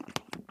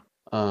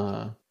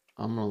 I'm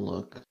gonna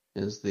look.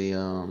 Is the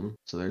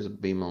so there's a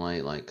beam of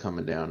light like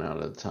coming down out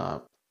of the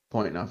top,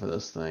 pointing off of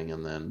this thing,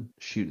 and then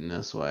shooting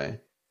this way.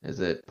 Is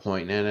it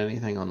pointing at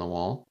anything on the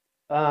wall?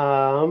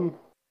 No,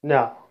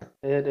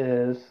 it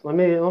is. Let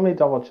me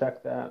double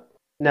check that.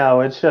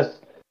 No, it's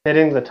just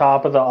hitting the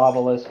top of the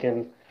obelisk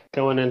and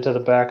going into the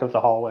back of the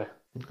hallway.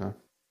 Okay.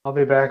 I'll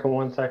be back in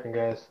 1 second,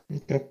 guys.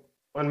 Okay.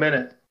 1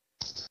 minute.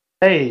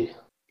 Hey,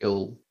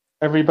 Yo,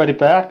 everybody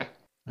back?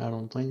 I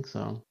don't think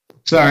so.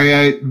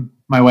 Sorry,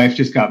 my wife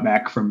just got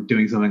back from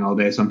doing something all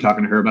day, so I'm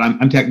talking to her, but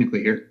I'm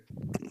technically here.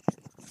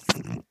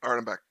 All right,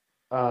 I'm back.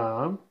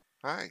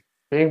 Hi.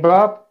 Bing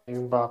bop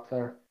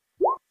there.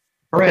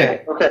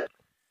 Hooray! Okay.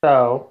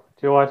 So,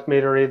 do you want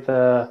me to read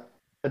the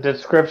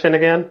description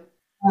again?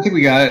 I think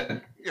we got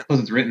it. Yeah. Because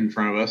it's written in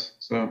front of us,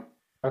 so...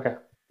 Okay.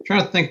 I'm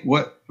trying to think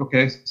what...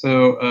 Okay,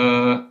 so,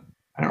 I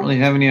don't really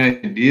have any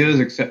ideas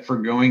except for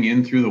going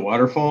in through the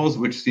waterfalls,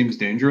 which seems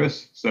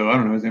dangerous. So, I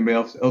don't know. Does anybody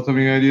else have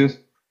any ideas?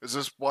 Is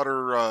this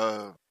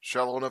water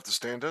shallow enough to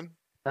stand in?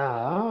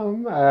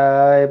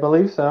 I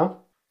believe so.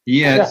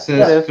 Yeah, Yeah, it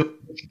says it is. filled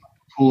with a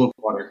pool of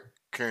water.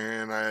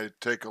 Can I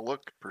take a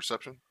look?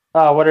 Perception?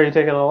 What are you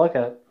taking a look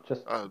at?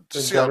 Just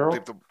Just in general?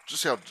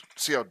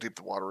 see how deep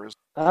the water is.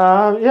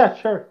 Yeah,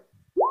 sure.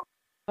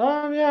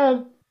 Yeah,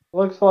 it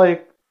looks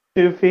like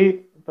 2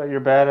 feet, but you're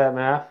bad at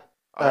math.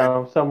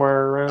 So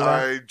somewhere around there.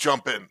 I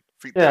jump in.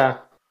 Feet Yeah,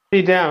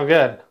 feet down,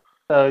 good.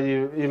 So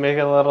you make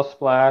a little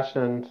splash,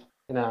 and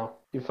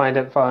you find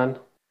it fun,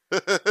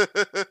 down.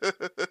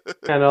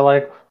 kind of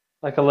like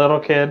a little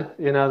kid,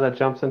 that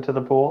jumps into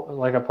the pool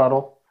like a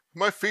puddle.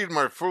 My feet and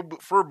my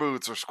fur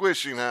boots are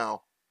squishy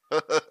now.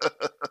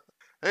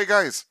 Hey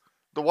guys,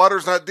 the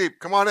water's not deep.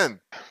 Come on in.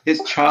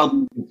 His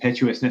child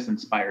impetuousness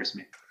inspires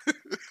me.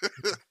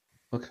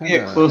 What kind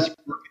Get of close to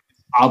this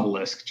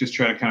obelisk. Just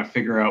try to kind of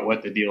figure out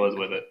what the deal is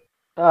with it.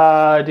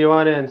 Do you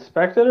want to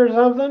inspect it or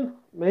something?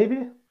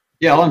 Maybe.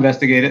 Yeah, I'll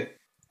investigate it.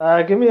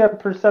 Give me a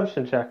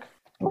perception check.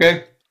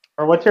 Okay.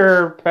 Or what's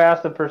your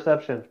passive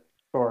perception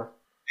score?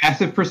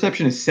 Passive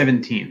perception is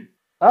 17.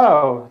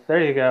 Oh,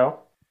 there you go.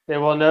 They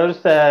will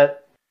notice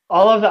that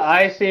all of the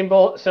eye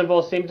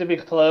symbols seem to be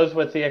closed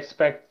with the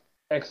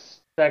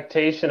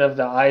expectation of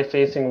the eye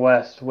facing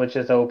west, which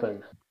is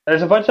open.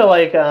 There's a bunch of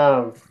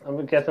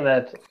I'm guessing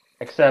that's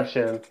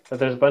exception, but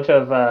there's a bunch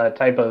of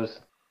typos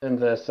in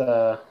this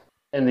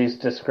in these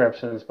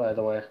descriptions, by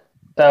the way.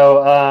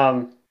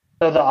 So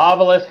the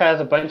obelisk has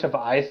a bunch of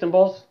eye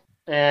symbols,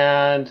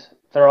 and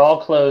they're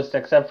all closed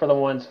except for the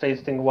ones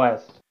facing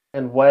west.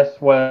 And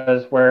west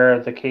was where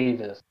the cave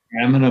is.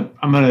 I'm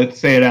gonna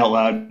say it out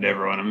loud to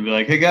everyone. I'm gonna be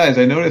like, hey guys,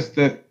 I noticed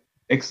that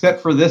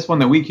except for this one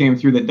that we came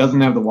through that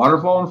doesn't have the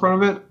waterfall in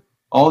front of it,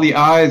 all the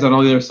eyes on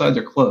all the other sides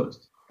are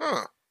closed.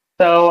 Huh.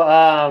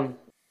 So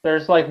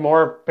there's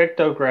more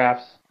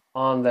pictographs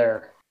on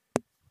there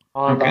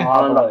on the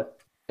obelisk,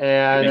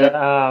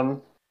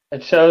 and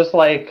it shows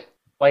like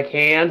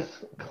hands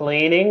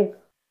cleaning,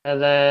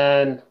 and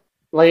then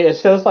it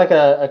shows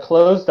a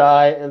closed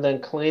eye and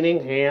then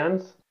cleaning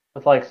hands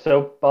with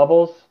soap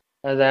bubbles,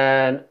 and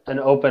then an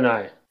open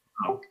eye.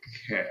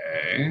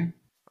 Okay.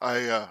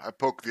 I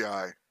poke the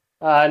eye.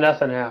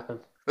 Nothing happened.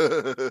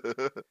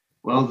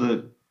 Well,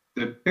 the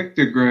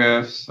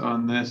pictographs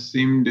on this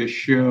seem to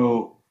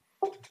show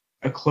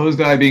a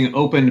closed eye being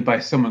opened by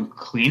someone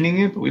cleaning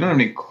it, but we don't have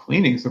any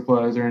cleaning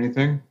supplies or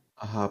anything.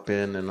 I hop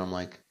in and I'm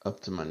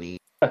up to my knees.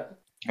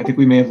 I think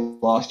we may have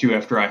lost you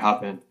after I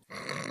hop in.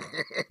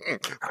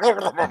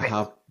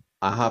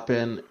 I hop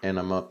in and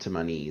I'm up to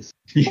my knees.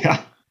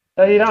 Yeah.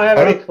 So you don't have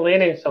any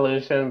cleaning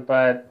solution,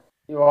 but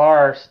you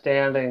are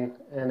standing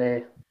in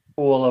a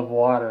pool of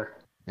water.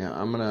 Yeah,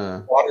 I'm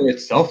gonna. Water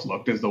itself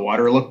does the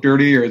water look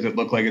dirty, or does it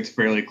look like it's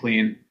fairly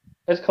clean?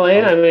 It's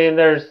clean. I mean,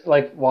 there's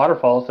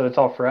waterfalls, so it's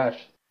all fresh.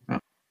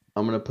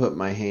 I'm gonna put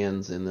my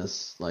hands in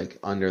this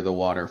under the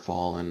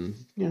waterfall and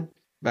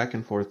back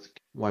and forth,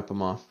 wipe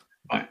them off.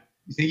 Fine.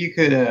 You think you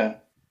could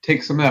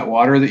take some of that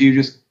water that you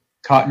just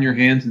caught in your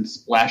hands and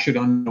splash it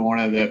onto one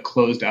of the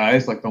closed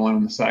eyes, like the one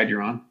on the side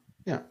you're on?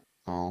 Yeah,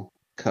 I'll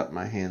cut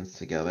my hands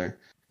together,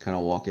 kind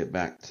of walk it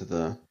back to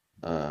the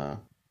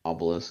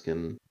obelisk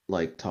and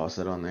toss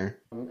it on there.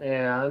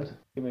 And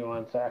give me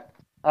 1 sec.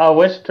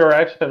 Which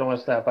direction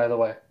was that, by the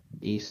way?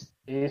 East.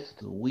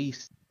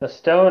 West. The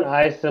stone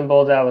eye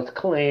symbol that was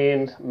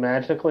cleaned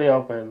magically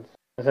opens,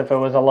 as if it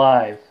was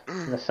alive.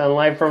 The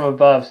sunlight from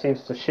above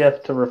seems to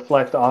shift to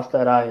reflect off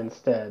that eye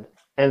instead.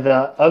 And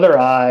the other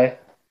eye,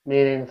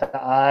 meaning the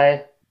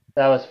eye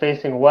that was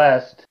facing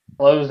west,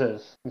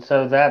 closes, and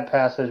so that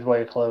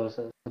passageway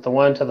closes. But the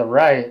one to the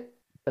right,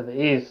 to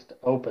the east,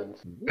 opens.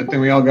 Good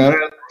thing we all got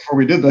it before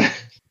we did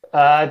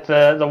that.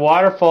 The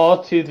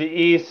waterfall to the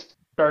east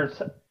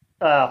starts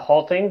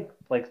halting,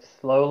 like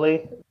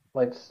slowly,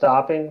 like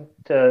stopping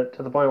to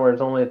the point where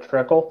it's only a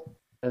trickle.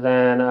 And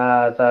then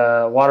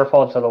the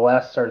waterfall to the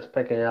west starts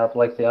picking up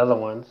like the other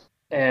ones.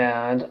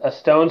 And a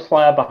stone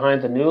slab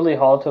behind the newly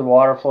halted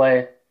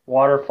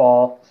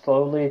waterfall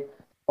slowly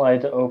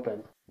slides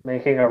open,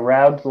 making a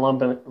loud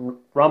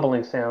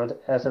rumbling sound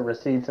as it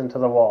recedes into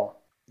the wall.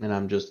 And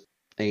I'm just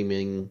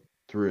aiming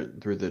through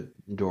the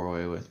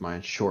doorway with my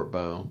short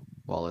bow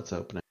while it's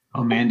opening.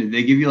 Oh man, did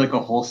they give you like a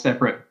whole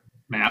separate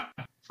map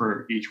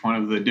for each one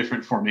of the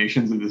different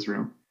formations of this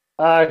room?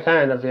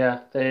 Kind of,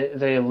 yeah.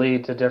 They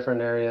lead to different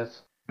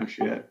areas. Oh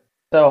shit.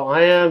 So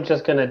I am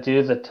just going to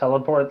do the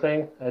teleport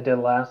thing I did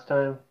last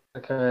time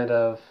to kind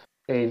of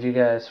save you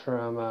guys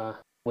from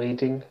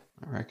waiting.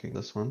 I reckon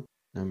this one.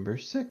 Number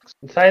 6.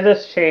 Inside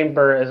this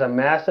chamber is a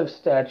massive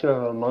statue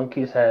of a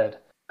monkey's head,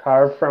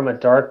 carved from a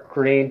dark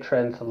green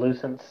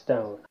translucent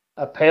stone.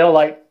 A pale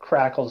light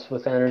crackles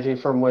with energy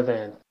from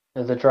within,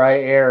 and the dry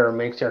air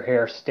makes your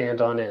hair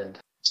stand on end.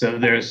 So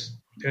there's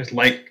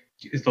light.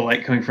 Is the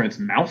light coming from its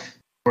mouth,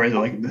 or is it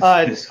like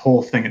this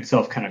whole thing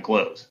itself kind of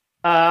glows?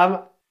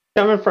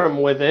 Coming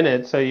from within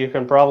it, so you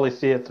can probably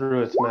see it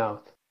through its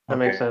mouth. That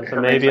makes sense.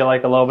 And maybe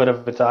like a little bit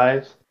of its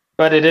eyes.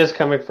 But it is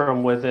coming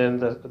from within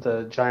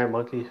the giant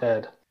monkey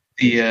head.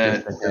 The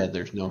head,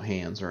 there's no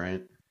hands,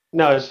 right?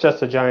 No, it's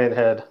just a giant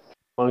head.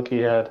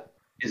 Monkey head.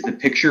 Is the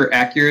picture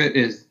accurate?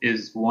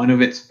 Is one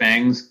of its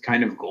fangs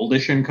kind of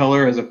goldish in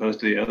color as opposed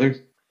to the others?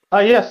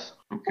 Yes.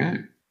 Okay.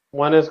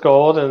 One is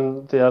gold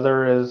and the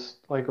other is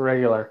like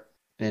regular.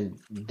 And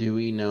do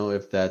we know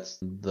if that's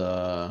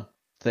the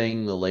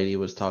thing the lady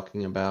was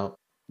talking about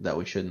that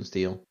we shouldn't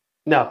steal?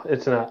 No,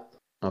 it's not.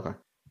 Okay.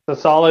 It's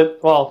a solid.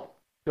 Well,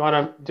 you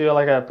want to do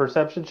like a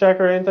perception check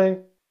or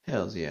anything?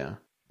 Hells yeah.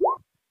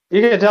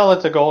 You can tell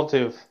it's a gold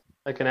tooth,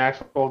 like an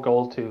actual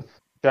gold tooth,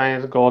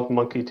 giant gold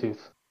monkey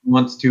tooth.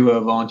 Wants to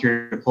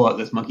volunteer to pull out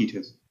this monkey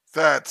tooth.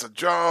 That's a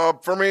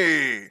job for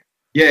me.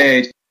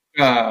 Yay!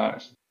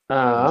 Gosh.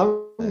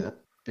 That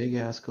big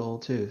ass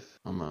gold tooth.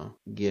 I'm gonna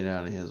get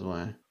out of his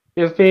way.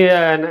 Give me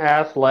an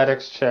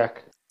athletics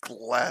check.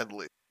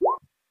 Gladly.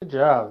 Good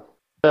job.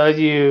 So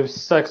you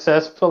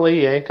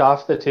successfully yank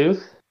off the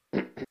tooth.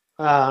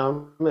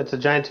 It's a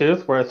giant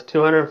tooth worth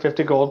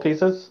 250 gold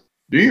pieces.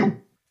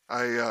 Damn.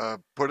 I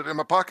put it in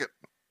my pocket.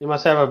 You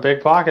must have a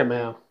big pocket,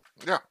 man.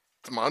 Yeah,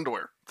 it's my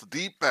underwear. It's a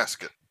deep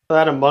basket. Is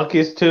that a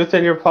monkey's tooth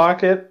in your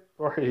pocket?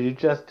 Or are you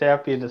just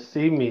happy to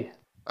see me?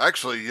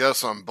 Actually,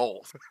 yes, on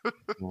both.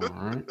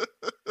 Alright.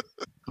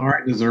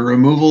 Alright, does the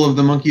removal of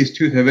the monkey's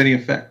tooth have any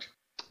effect?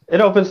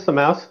 It opens the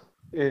mouth.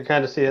 You can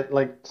kind of see it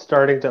like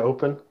starting to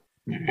open.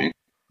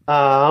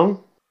 Alright.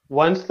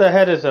 Once the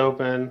head is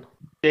open,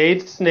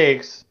 jade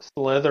snakes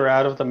slither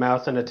out of the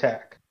mouth and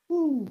attack.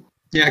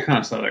 Yeah, I kind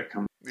of saw that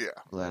coming. Yeah.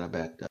 Glad I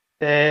backed up.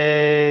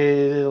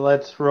 Hey,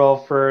 let's roll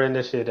for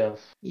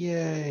initiative.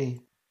 Yay.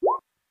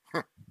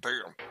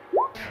 Damn.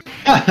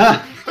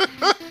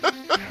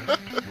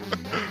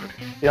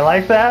 You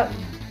like that?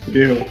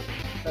 Ew.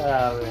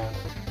 Oh man,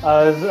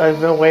 I've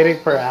been waiting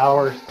for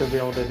hours to be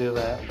able to do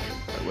that.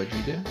 What'd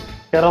you do?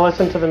 Gotta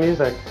listen to the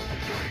music.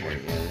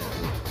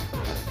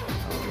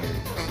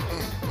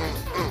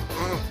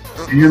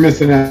 You're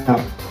missing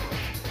out.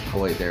 Oh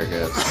wait, there it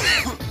goes.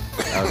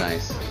 Oh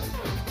nice.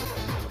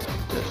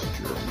 Just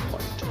your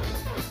light.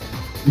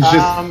 It's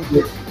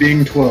just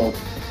being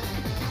 12.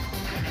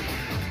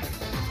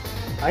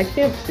 I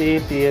can't see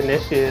the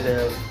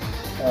initiative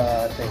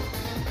thing.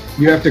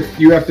 You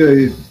have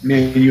to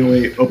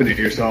manually open it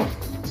yourself.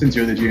 Since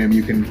you're the GM,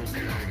 you can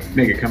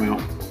make it come out.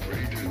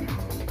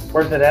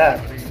 Where's it at?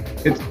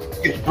 It's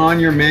on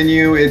your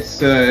menu.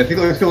 It's I think it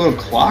looks like a little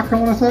clock, I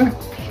want to say.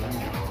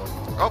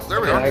 Oh,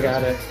 there we Yeah, are. I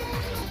got it.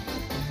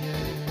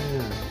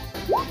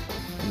 Yeah.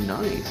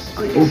 Nice.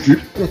 Oh,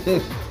 dude.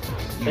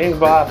 Thanks,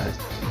 Bob.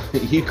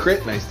 You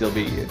crit and I still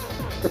beat you.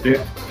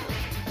 Yeah.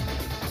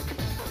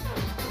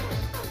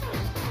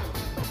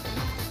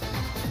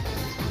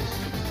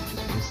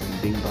 Just missing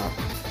Bing Bop.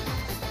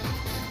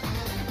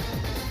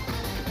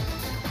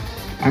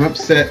 I'm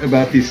upset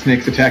about these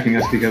snakes attacking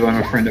us because I'm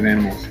a friend of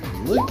animals.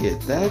 Look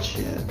at that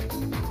shit.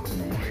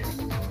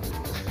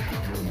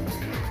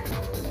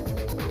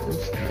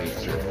 Those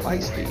snakes are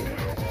feisty.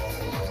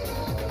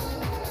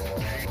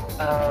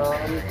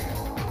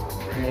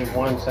 I need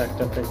 1 sec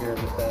to figure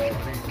this out.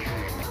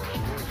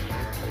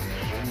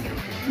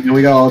 And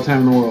we got all the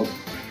time in the world.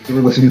 So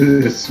we're listening to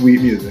this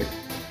sweet music.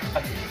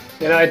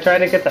 You know, I tried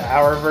to get the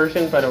hour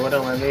version, but it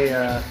wouldn't let me.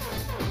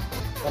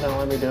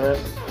 Do it.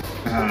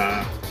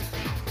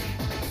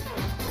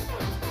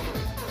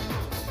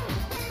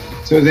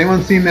 So has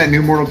anyone seen that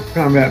new Mortal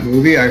Kombat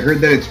movie? I heard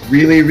that it's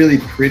really, really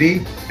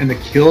pretty, and the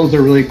kills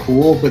are really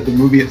cool, but the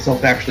movie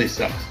itself actually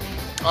sucks.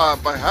 I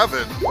have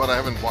it, but I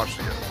haven't watched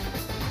it yet.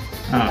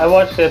 I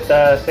watched it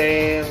the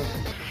same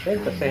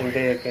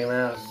day it came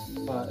out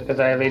because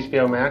I have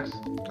HBO Max.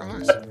 Oh,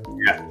 nice.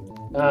 Yeah.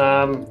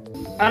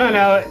 I don't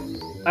know.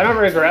 I don't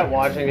regret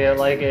watching it.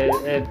 Like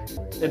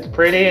it's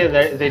pretty. And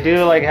they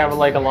do like have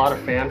like a lot of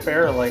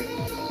fanfare, like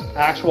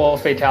actual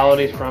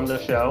fatalities from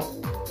the show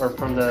or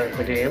from the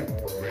game.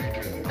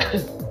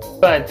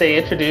 But they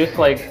introduce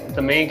like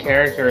the main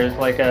character is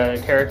like a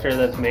character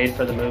that's made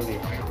for the movie,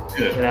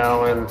 you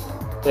know, and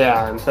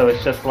yeah, and so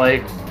it's just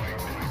like,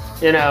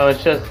 you know,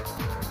 it's just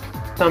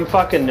some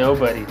fucking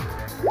nobody.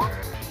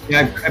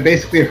 Yeah, I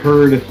basically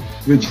heard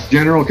the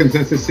general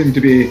consensus seemed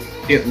to be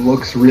it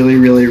looks really,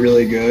 really,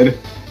 really good,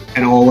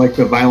 and all like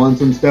the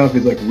violence and stuff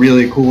is like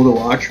really cool to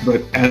watch,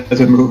 but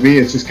as a movie,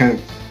 it's just kind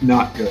of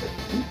not good.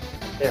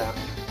 Yeah.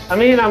 I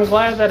mean, I'm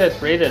glad that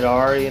it's rated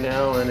R, you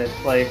know, and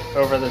it's like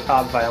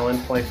over-the-top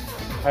violence. Like,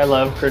 I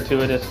love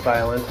gratuitous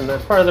violence, and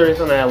that's part of the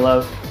reason I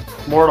love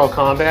Mortal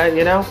Kombat,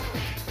 you know?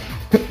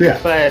 Yeah.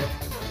 But,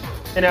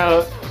 you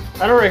know,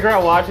 I don't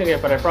regret watching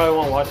it, but I probably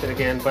won't watch it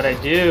again. But I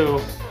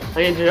do,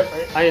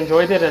 I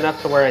enjoyed it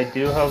enough to where I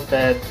do hope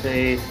that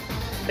they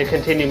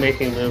continue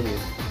making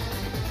movies.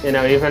 You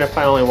know, even if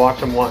I only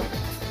watch them once.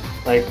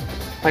 Like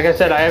I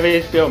said, I have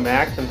HBO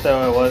Max, and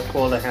so it was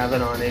cool to have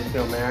it on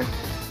HBO Max.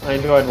 I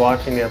enjoyed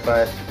watching it,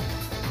 but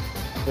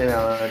you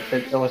know,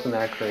 it wasn't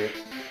that great.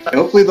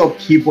 Hopefully they'll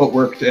keep what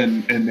worked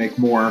and make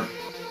more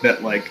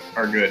that like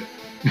are good.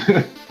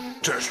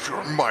 Test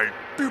your might.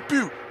 Boop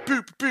boop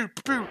boop boop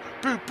boop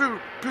boop boop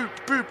boop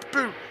boop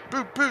boop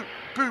boop boop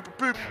boop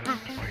boop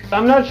boop.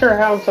 I'm not sure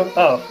how some.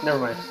 Oh, never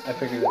mind. I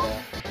figured it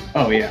out.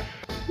 Oh yeah.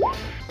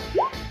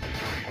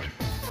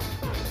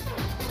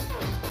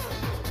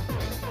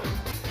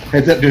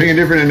 Heads up, doing a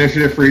different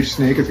initiative for each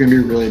snake is going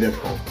to be really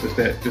difficult. Just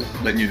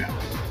letting you know.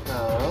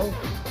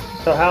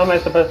 Oh. So how am I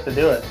supposed to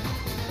do it?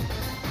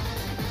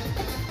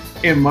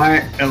 In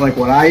my, like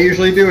what I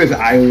usually do is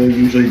I will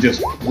usually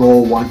just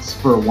roll once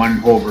for one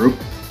whole group.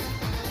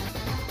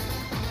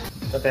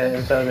 Okay,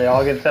 and so they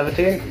all get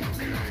 17?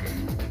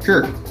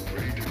 Sure.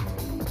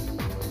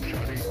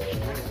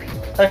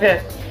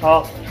 Okay,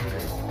 I'll...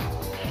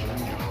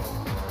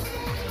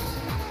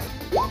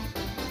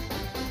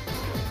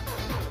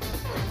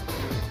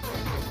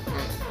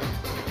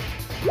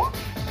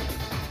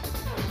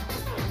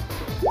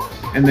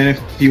 And then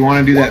if you want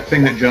to do that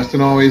thing that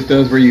Justin always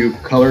does where you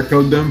color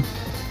code them,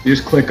 you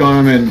just click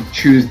on them and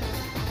choose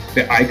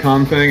the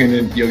icon thing, and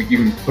then you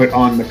can put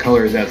on the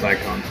colors as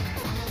icons.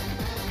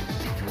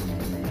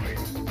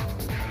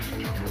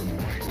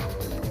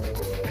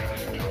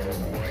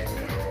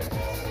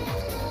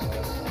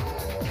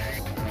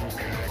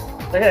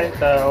 Okay,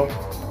 so...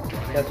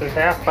 I guess it's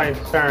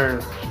Half-Pine's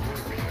turn.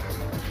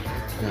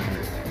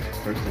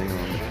 First thing I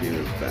want to do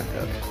is back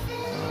up.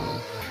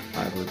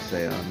 I would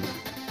say I'm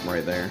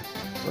right there,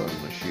 so I'm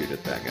going to shoot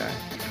at that guy.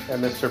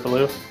 And Mr.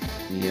 Blue.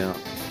 Yeah.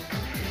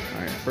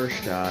 Alright,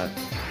 first shot.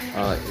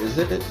 Is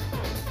it...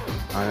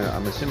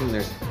 I'm assuming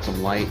there's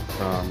some light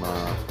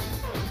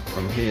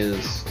from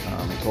his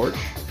torch,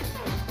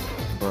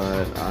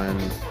 but I'm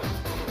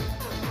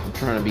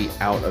trying to be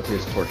out of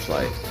his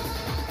torchlight.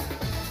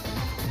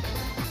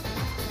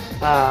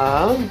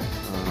 I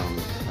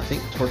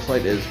think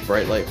torchlight is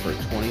bright light for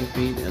 20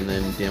 feet, and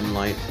then dim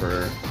light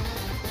for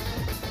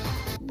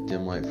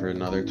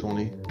another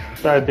 20.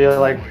 So it'd be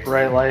like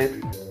bright light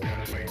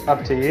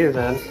up to you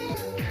then.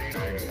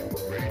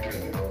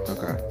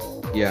 Okay.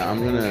 Yeah, I'm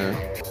gonna...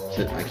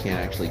 I can't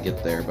actually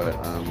get there, but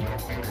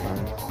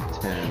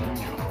 10,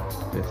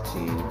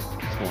 15,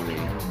 20,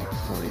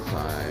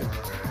 25,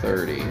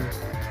 30. I'm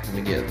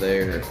gonna get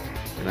there,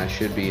 and I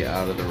should be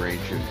out of the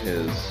range of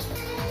his...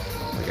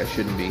 Like, I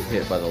shouldn't be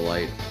hit by the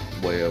light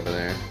way over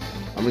there.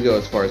 I'm gonna go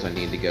as far as I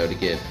need to go to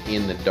get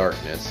in the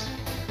darkness.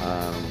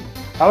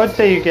 I would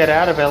say you get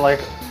out of it like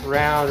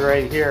around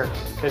right here,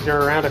 because you're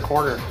around a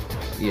corner.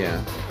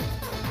 Yeah.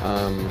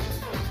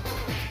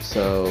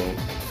 So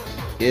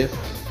if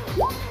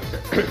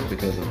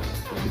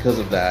because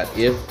of that,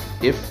 if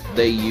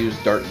they use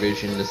dark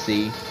vision to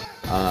see,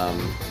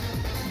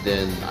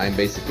 then I'm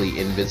basically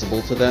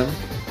invisible to them,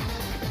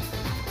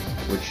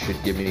 which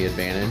should give me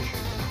advantage.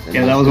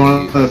 Yeah, that was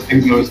one of the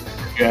things I was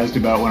jazzed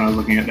about when I was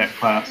looking at that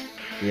class.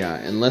 Yeah,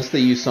 unless they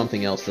use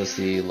something else to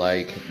see,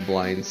 like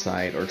blind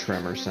sight or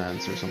tremor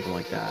sense or something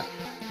like that,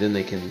 then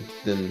they can.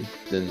 Then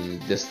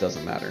this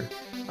doesn't matter.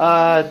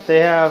 They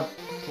have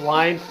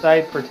blind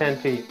sight for 10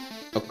 feet.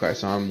 Okay,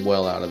 so I'm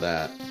well out of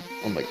that.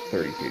 I'm like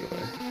 30 feet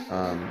away.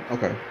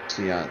 Okay,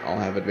 so yeah, I'll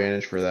have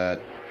advantage for that.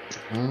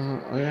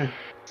 Okay.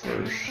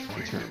 First,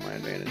 return my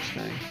advantage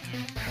thing.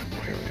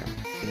 There we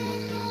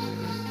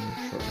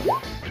go.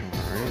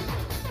 Alright.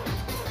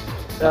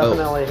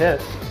 Definitely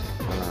hits.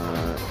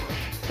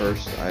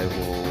 First, I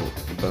will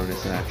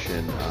bonus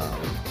action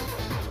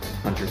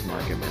Hunter's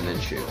Mark him and then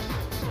shoot.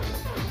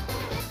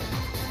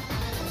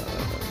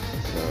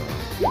 So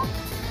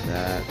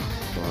that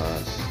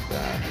plus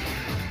that.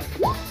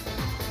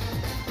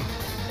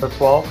 So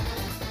 12?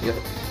 Yep.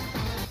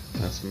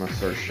 That's my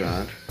first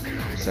shot.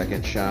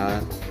 Second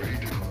shot.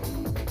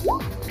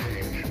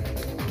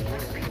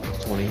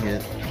 20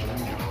 hit.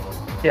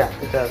 Yeah,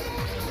 it does.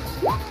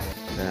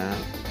 That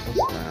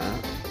plus that.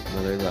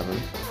 Another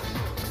 11.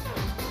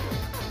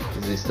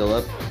 Is he still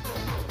up?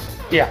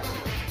 Yeah.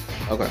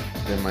 Okay.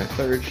 Then my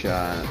third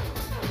shot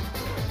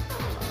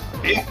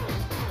will be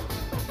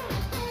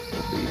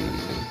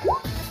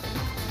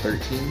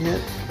 13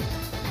 hit.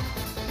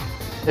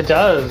 It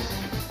does.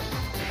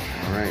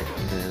 Alright,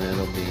 then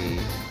it'll be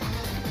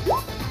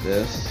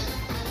this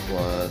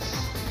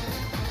plus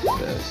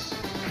this.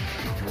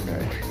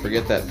 Okay.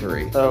 Forget that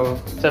 3. So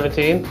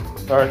 17?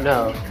 Or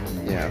no.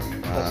 Yeah.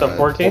 So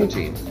 14?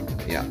 14.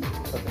 Yeah.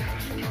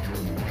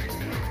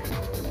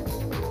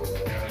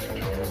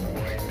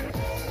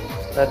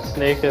 That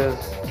snake is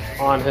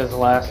on his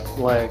last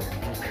leg.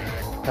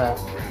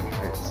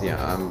 Alright, so yeah,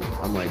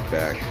 I'm like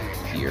back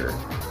here.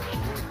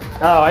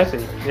 Oh, I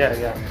see. Yeah,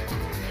 yeah.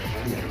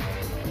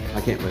 I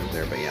can't move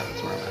there, but yeah,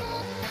 that's where I'm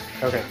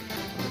at. Okay.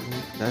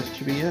 That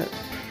should be it.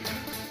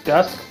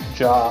 Dusk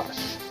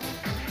Josh.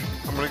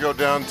 I'm gonna go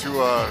down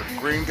to a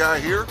green guy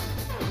here.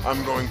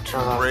 I'm going to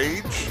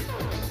rage.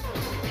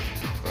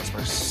 That's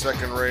my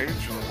second rage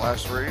and the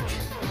last rage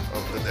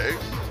of the day.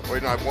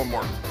 Wait, no, I have one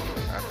more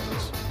after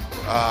this.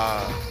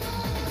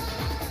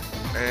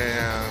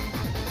 And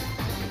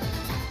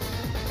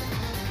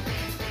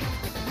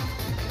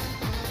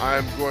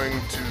I'm going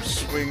to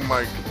swing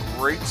my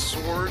great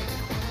sword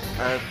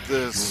at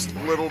this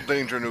little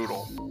danger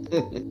noodle.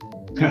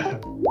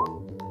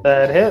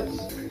 That hits.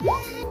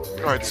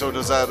 Alright, so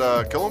does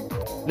that kill him?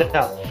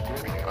 No.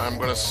 I'm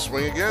gonna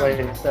swing again. Wait,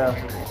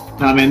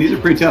 Nah, man, these are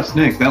pretty tough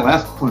snakes. That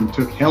last one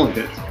took hell of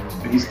hits,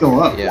 and he's still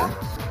up. Yeah.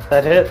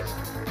 that hits.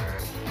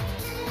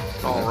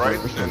 Alright,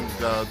 and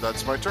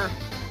that's my turn.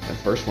 That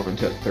first one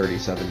took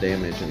 37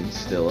 damage and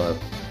still up.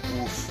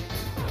 Oof.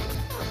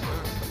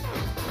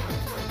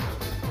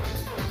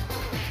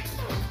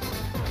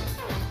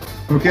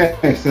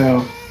 Okay,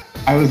 so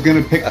I was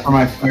gonna pick for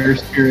my fire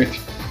spirit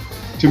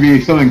to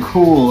be something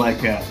cool,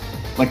 like a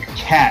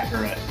cat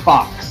or a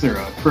fox or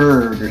a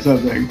bird or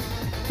something.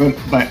 But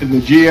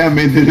the GM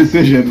made the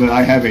decision that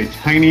I have a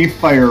tiny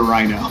fire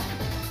rhino.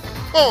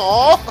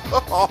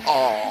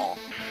 Aww.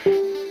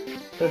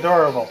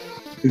 Adorable.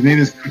 His name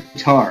is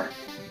Kutar.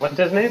 What's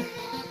his name?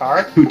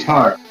 Tar?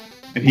 Kutar.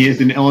 And he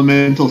is an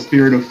elemental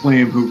spirit of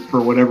flame who,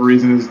 for whatever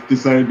reason, has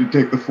decided to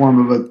take the form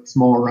of a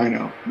small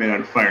rhino made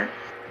out of fire.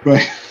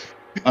 But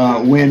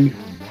when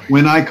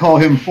I call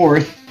him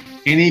forth,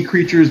 any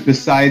creatures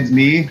besides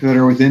me that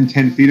are within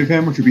 10 feet of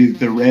him, which would be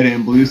the red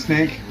and blue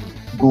snake,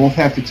 both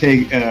have to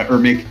take or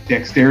make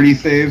dexterity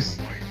saves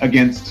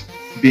against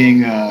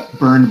being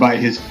burned by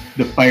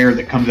the fire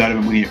that comes out of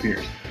him when he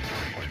appears.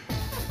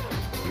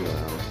 You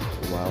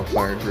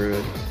wildfire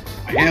druid.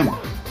 I am.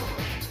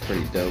 It's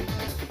pretty dope.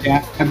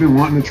 Yeah, I've been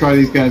wanting to try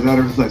these guys out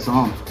ever since I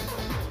saw them.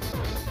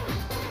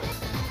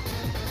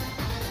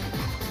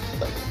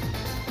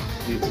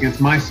 It's against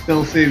my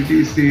spell save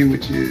DC,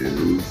 which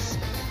is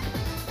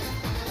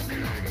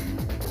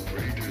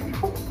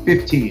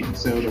 15.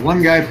 So the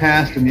one guy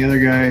passed and the other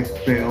guy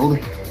failed.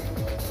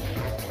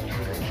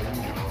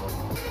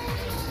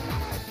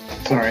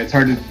 Sorry, it's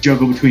hard to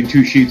juggle between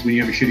two sheets when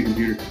you have a shitty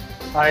computer.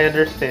 I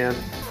understand.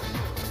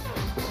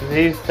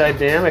 These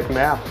dynamic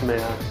maps,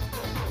 man.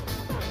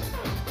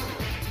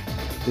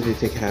 Do they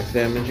take half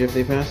damage if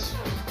they pass?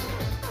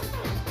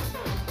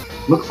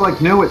 Looks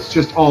like no, it's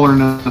just all or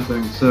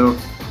nothing. So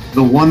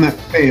the one that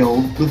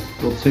failed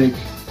will take...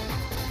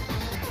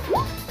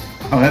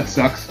 Oh, that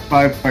sucks.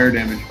 5 fire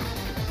damage.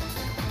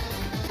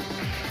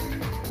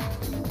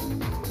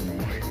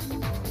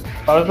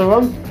 Both of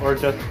them? Or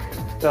just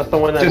the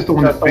one that... Just the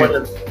one that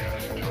failed.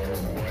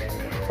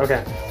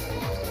 Okay.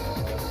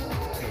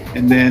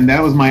 And then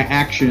that was my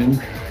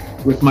action.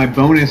 With my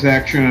bonus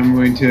action, I'm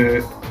going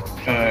to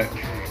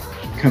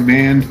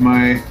command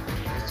my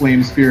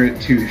flame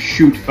spirit to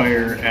shoot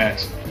fire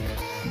at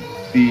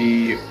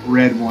the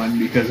red one,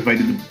 because if I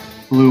did the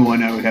blue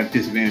one, I would have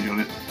disadvantage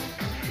on it.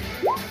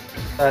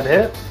 That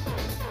hit?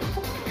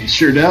 It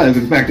sure does.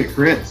 In fact, it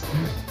crits.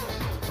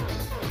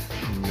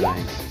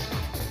 Nice.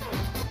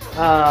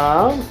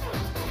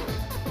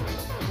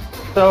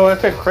 So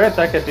if it crits,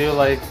 I could do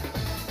like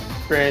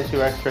grant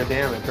you extra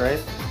damage,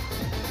 right?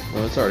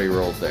 Well, it's already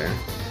rolled there.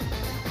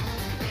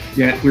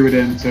 Yeah, it threw it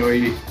in, so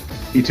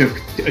he took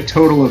a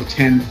total of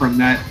 10 from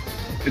that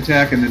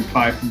attack and then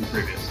 5 from the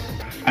previous.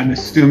 I'm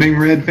assuming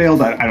red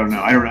failed. I don't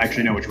know. I don't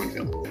actually know which one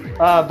failed.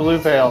 Blue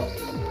failed.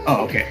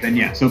 Oh, okay. Then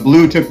yeah. So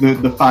blue took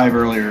the 5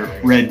 earlier.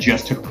 Red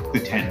just took the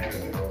 10.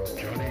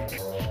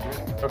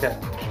 Okay.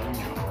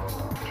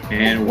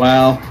 And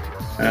wow.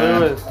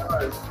 Blue is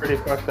pretty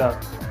fucked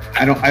up.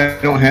 I don't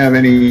have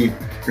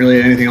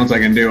anything else I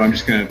can do. I'm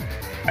just gonna,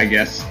 I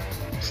guess,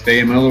 stay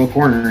in my little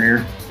corner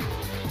here.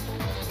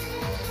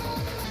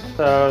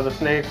 So the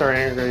snakes are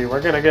angry.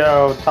 We're gonna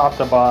go top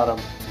to bottom.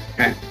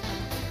 Okay.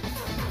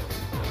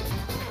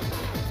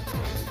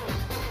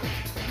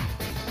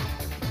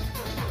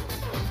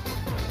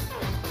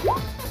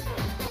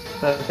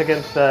 That's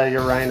against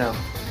your rhino.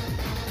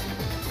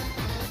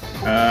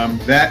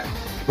 That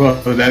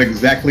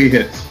exactly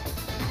hits.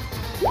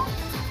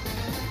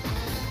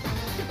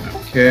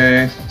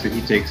 Okay, so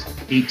he takes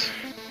 8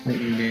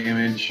 lightning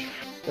damage.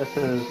 This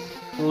is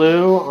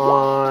blue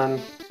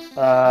on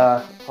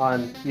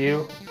on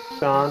you,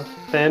 Sean.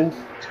 Finn.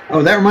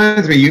 Oh, that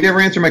reminds me. You never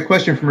answered my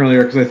question from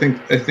earlier because I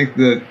think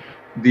the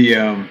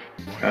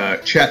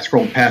chat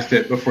scrolled past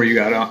it before you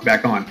got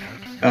back on.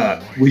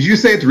 Would you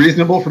say it's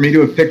reasonable for me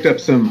to have picked up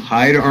some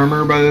hide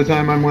armor by the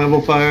time I'm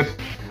level 5?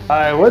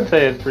 I would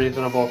say it's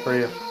reasonable for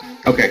you.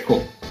 Okay,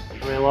 cool.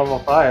 I mean, level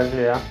 5,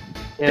 yeah.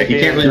 Yeah, he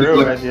can't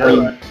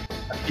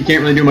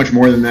really do much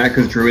more than that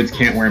because druids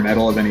can't wear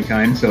metal of any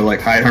kind. So like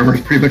hide armor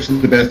is pretty much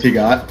the best he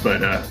got,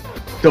 but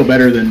still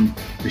better than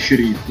the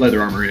shitty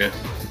leather armor he had.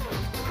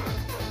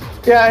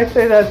 Yeah, I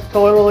say that's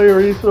totally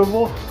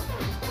reasonable.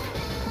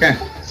 Okay,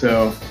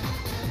 so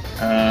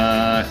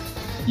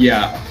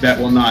yeah, that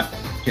will not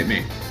hit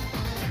me.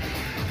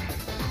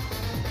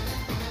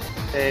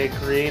 Okay,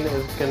 green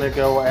is gonna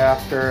go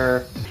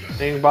after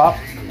Bing Bop.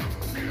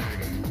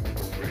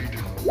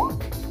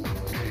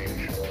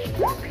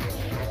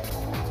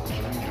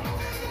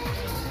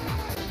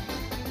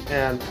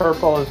 And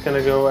purple is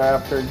gonna go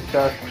after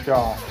just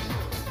Josh.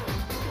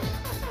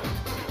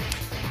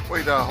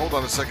 Wait, hold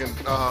on a second.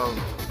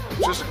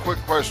 Just a quick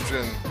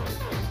question.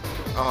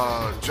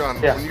 John,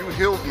 Yeah. when you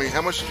healed me,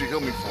 how much did you heal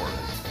me for?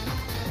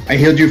 I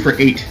healed you for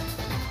 8.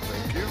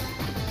 Thank you.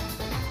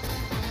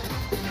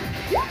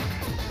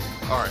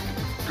 Alright,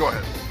 go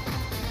ahead.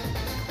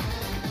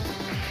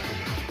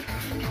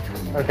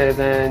 Okay,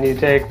 then you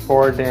take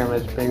 4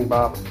 damage, Bing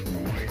Bop.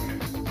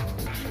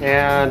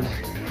 And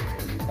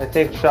I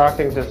think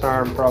Shocking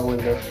Disarm probably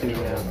missed you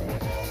now.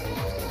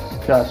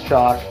 Just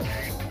Josh.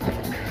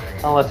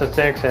 Unless a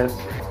 6 hits.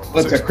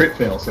 Well, it's a crit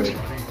fail, so Yeah.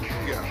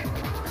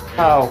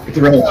 Oh. it's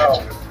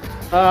irrelevant.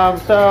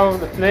 So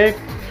the snake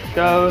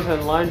goes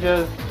and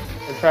lunges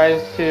and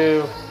tries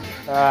to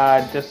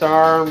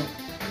disarm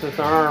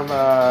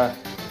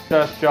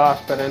just Josh,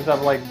 but ends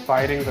up like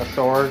biting the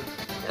sword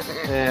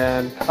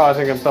and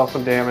causing himself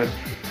some damage.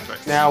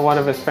 Nice. Now one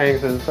of his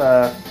fangs is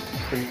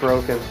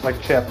broken, like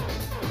chipped.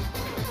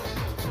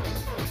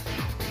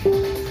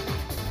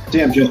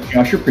 Damn,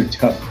 Josh, you're pretty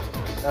tough.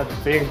 That's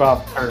Bing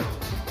Bop's turn.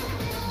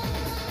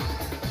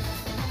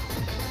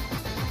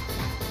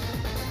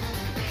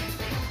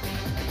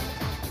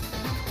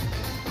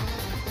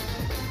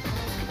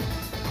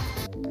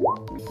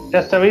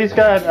 Yeah, so he's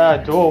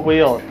got dual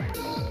wield.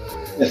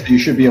 Yes, you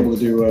should be able to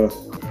do.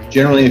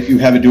 Generally, if you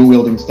have a dual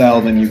wielding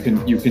style, then you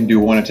can do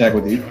one attack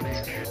with each.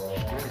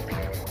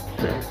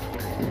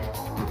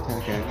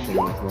 Attack action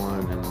with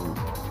 1 and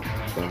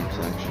bonus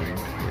action.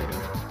 Yeah.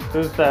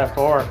 Who's that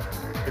for?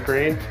 The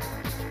green?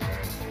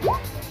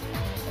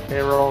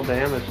 Okay, roll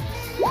damage.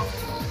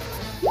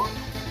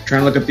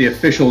 Trying to look up the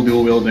official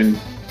dual wielding.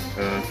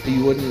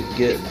 You wouldn't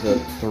get the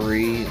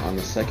 3 on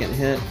the second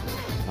hit,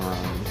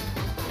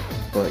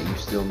 but you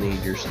still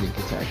need your sneak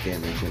attack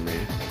damage in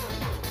there.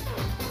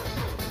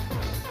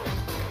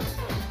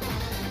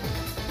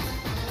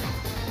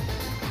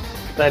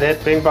 Is that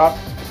it, Bing Bop?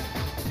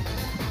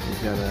 You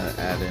gotta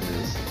add in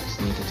his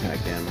sneak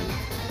attack damage,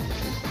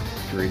 which is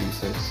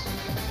 3d6.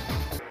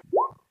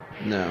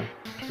 No,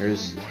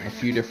 there's a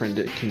few different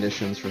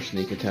conditions for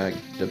sneak attack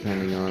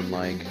depending on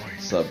like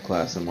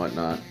subclass and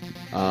whatnot.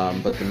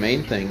 But the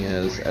main thing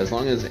is, as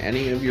long as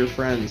any of your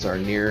friends are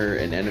near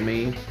an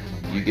enemy,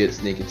 you get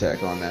sneak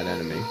attack on that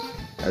enemy.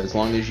 As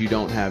long as you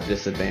don't have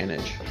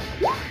disadvantage.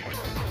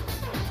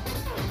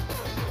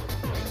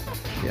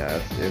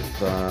 Yeah, if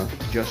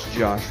just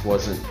Josh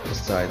wasn't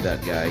beside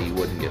that guy, you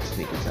wouldn't get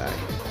sneak attack.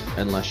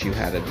 Unless you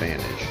had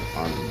advantage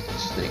on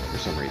Snake for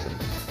some reason.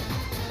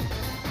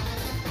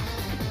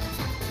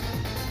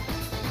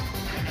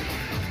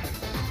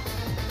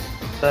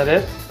 Is that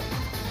it?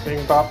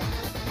 Bing Bop?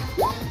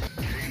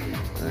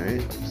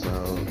 Alright,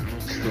 so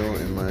still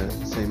in my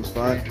same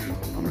spot.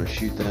 I'm gonna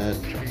shoot that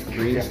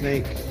green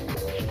snake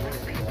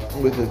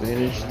with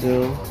advantage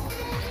still.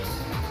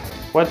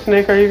 What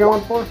snake are you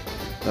going for?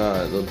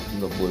 The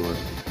blue one.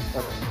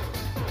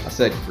 Okay. I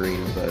said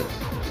green, but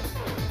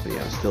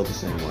yeah, still the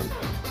same one.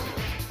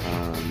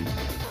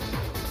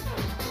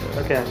 So,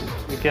 Okay,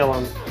 you kill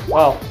him.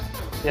 Well,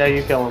 yeah,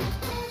 you kill him.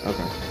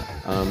 Okay.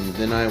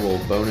 Then I will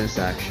bonus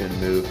action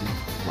move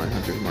my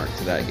hunter's mark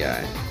to that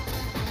guy.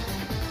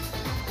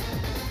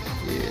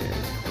 Yeah,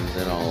 and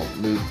then I'll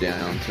move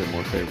down to a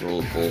more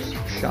favorable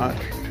shot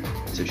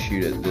to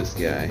shoot at this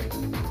guy.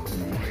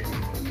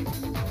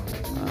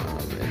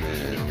 And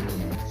then,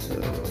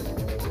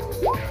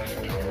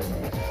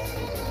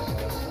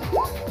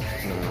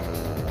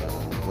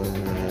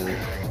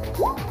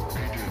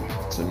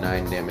 so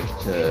 9 damage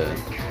to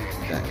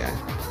that guy.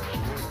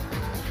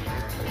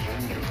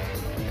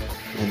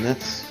 And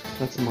that's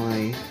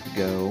my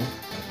go.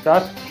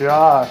 That's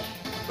Josh.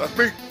 That's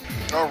me.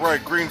 All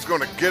right, green's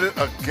going to get it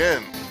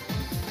again.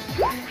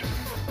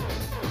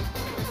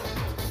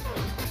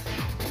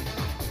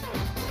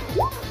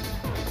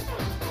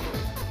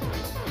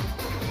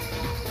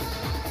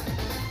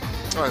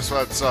 All right, so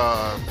that's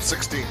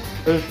 16.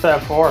 Who's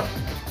that for?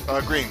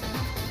 Green.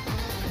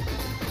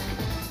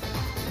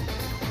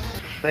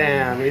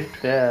 Damn, he's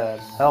dead.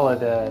 Hella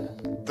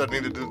dead. Did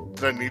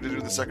I need to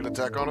do the second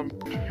attack on him?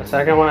 The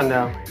second one,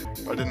 no.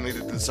 I didn't need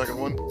to do the second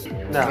one?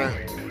 No.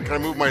 Can I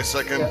move my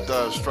second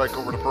strike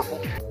over to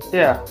purple?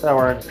 Yeah, that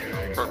works.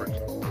 Perfect.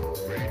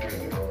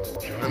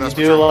 And You that's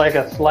do like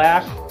a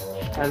slash,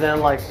 and then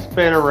like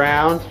spin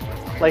around,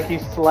 like you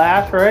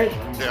slash, right?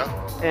 Yeah.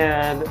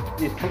 And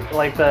you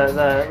like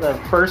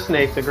the first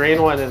snake, the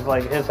green one, is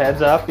like his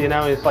head's up, you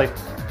know, he's like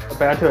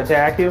about to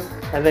attack you,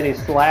 and then you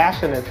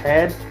slash, and his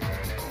head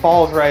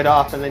falls right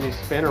off, and then you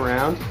spin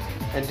around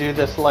and do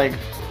this like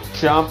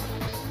jump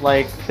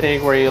like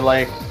thing where you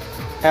like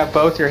have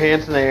both your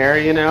hands in the air,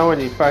 you know,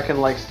 and you fucking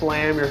like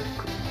slam your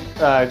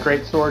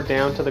great sword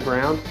down to the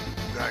ground.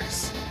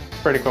 Nice.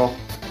 Pretty cool.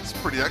 It's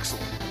pretty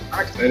excellent.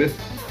 I'm excited.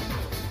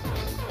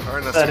 All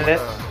right, That it?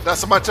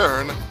 that's my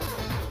turn.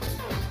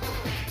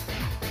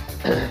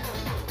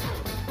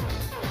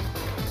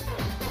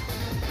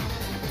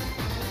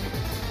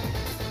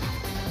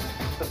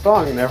 The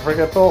song never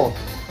gets old.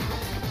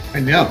 I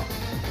know.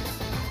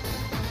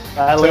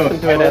 I listen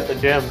to it at the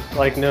gym.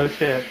 Like, no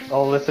shit.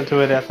 I'll listen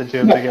to it at the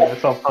gym to get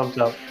myself pumped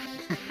up.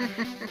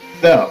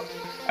 So,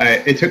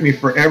 it took me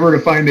forever to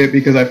find it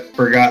because I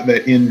forgot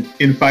that in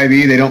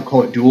 5e they don't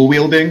call it dual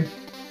wielding.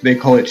 They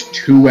call it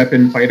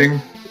two-weapon fighting.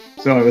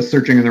 So I was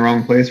searching in the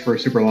wrong place for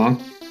super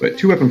long. But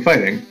two-weapon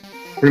fighting,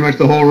 pretty much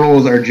the whole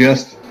rules are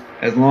just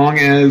as long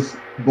as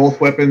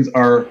both weapons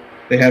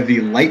they have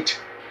the light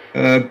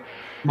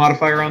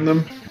modifier on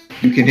them.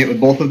 You can hit with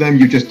both of them.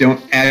 You just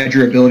don't add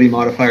your ability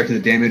modifier to the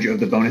damage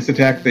of the bonus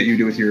attack that you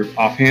do with your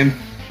offhand.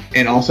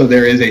 And also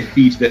there is a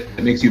feat that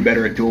makes you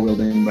better at dual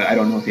wielding, but I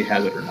don't know if he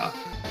has it or not.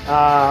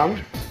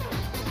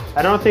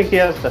 I don't think he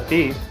has the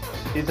feat.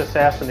 He's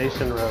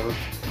Assassination Rogue.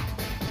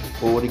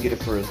 Well, what did he get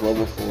for his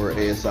level 4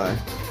 ASI?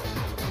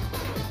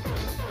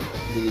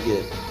 Did he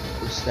get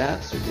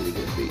stats or did he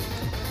get a feat?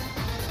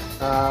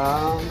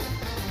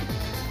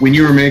 When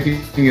you were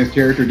making his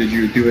character, did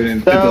you do it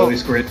in ability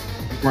score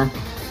form?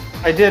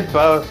 I did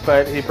both,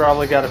 but he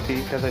probably got a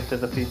feat because I did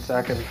the feat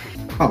second.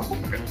 Oh,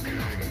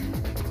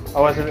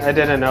 okay. I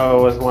didn't know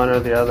it was one or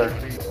the other.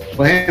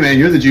 Well, hey man,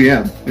 you're the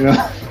GM. You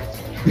know,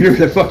 you do what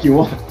the fuck you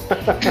want.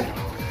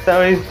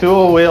 So he's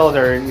dual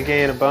wielder. You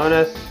gain a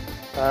bonus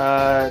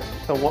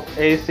to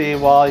AC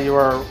while you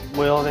are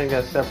wielding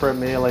a separate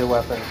melee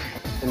weapon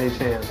in each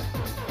hand.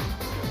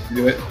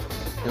 Do it.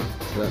 Yep.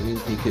 So that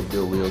means he could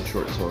dual wield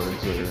short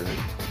swords or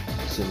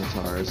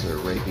scimitars or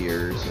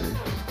rapiers or.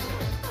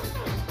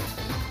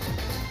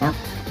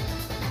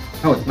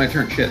 Oh, it's my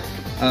turn. Shit.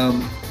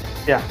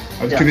 Yeah.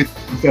 I was trying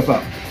to step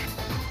up.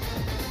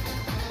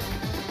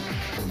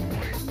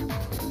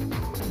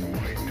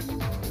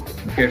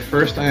 Okay,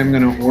 first I am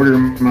going to order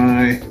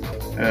my,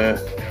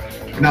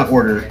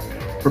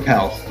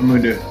 propel. I'm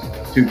going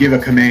to give a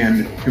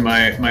command to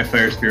my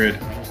fire spirit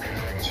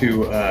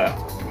to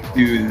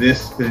do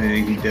this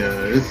thing he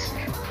does.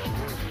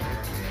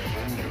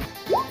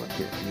 Like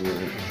if you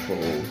were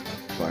full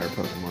fire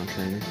Pokemon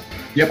trainer.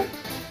 Yep.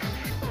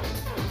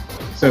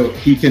 So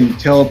he can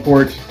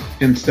teleport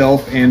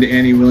himself and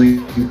any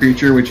willing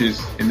creature, which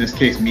is in this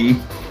case me,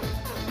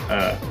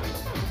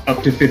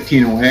 up to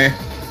 15 away,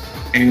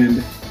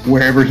 and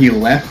wherever he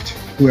left,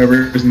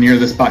 whoever is near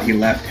the spot he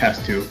left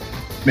has to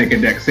make a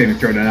dex saving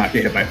throw to not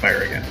get hit by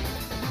fire again.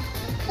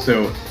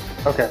 So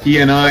Okay. he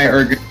and I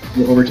are going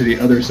to go over to the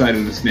other side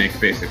of the snake,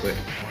 basically,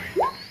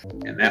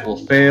 and that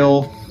will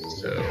fail.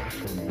 So,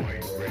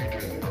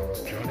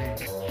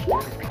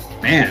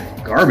 man,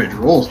 garbage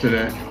rolls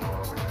today.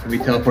 Let me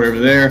teleport over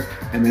there,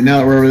 and then now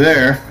that we're over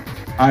there,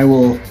 I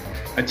will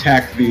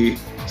attack the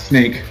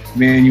snake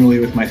manually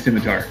with my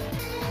scimitar.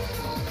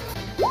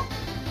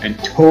 And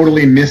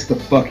totally miss the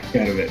fuck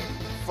out of it.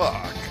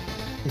 Fuck.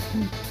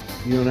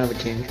 You don't have a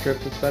cane strip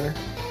that's better?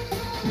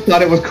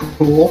 Thought it was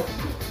cool.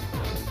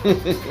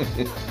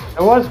 It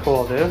was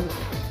cool, dude.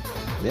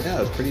 Yeah,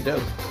 it was pretty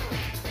dope.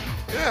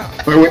 Yeah.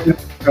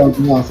 That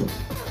was awesome.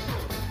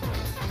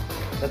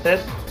 That's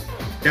it?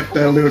 Yep,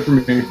 that'll do it for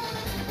me.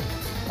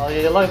 Oh,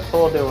 you look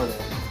cool doing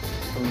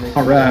it.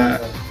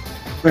 Alright.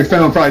 Next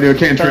time I'll probably do a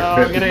cantrip. So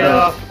I'm gonna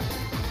go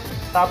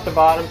top to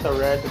bottom, so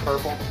red to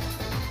purple.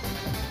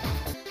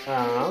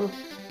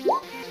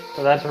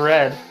 So that's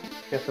red.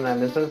 Guessing that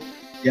misses.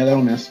 Yeah,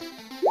 that'll miss.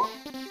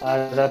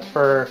 That's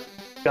for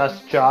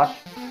Josh.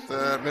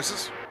 That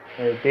misses.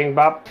 Hey, Bing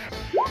Bop.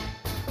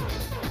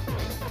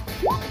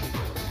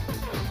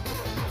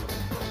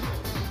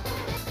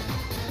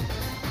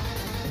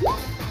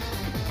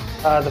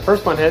 The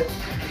first one hits.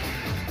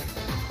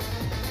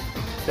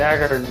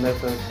 Dagger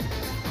misses.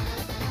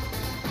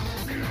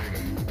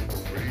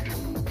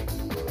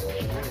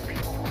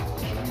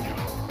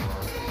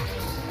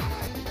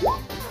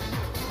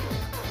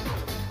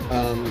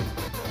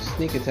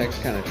 Sneak attack's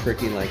kind of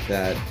tricky like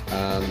that.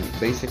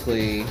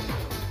 Basically,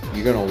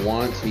 you're gonna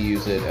want to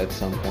use it at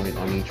some point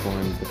on each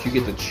one, but you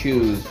get to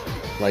choose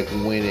like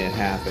when it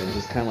happens.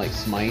 It's kind of like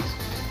smite.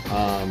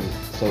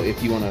 So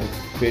if you want to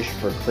fish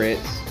for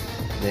crits,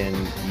 then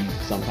you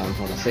sometimes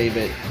want to save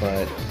it,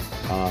 but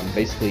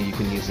basically you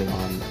can use it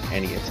on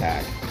any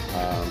attack.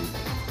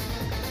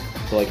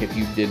 So like if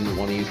you didn't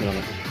want to use it on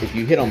if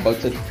you hit on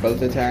both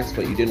attacks,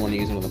 but you didn't want to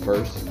use it on the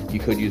first, you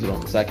could use it on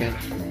the second.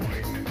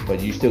 But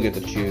you still get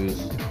to choose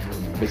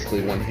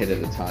basically one hit at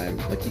a time.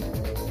 Like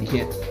you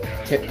can't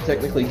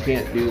technically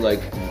can't do like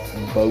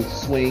both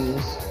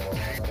swings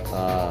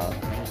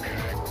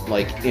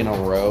like in a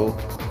row.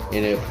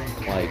 And if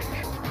like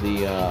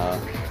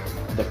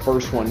the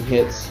first one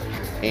hits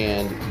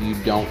and you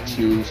don't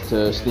choose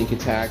to sneak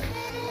attack,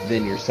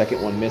 then your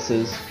second one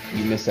misses,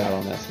 you miss out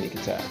on that sneak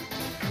attack.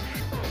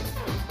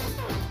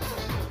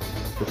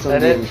 But some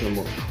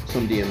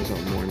DMs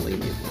are more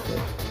lenient with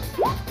it.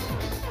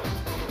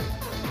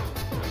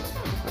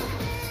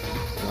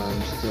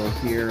 I'm still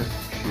here,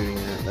 shooting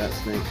at that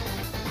snake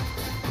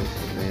with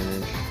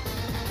advantage.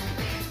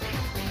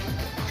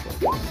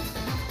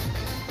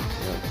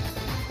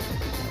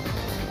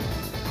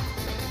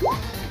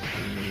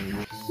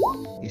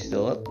 Yep. He's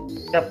still up?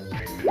 Yep.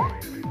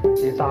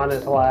 He's on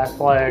his last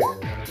leg.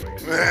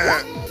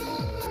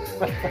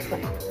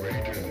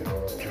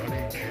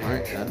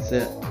 Alright, that's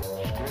it.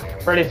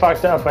 Pretty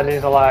fucked up, but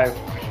he's alive.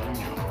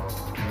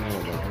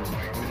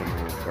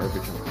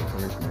 Garbage on the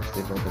corners when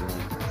they've opened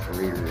like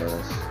 3 or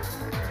less.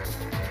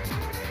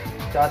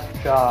 Just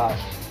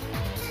Josh.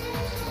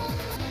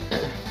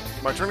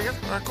 My turn again?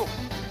 Alright, cool.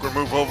 I'm gonna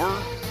move over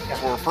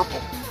for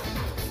purple.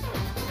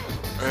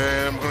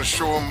 And I'm gonna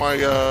show him my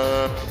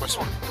my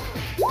sword.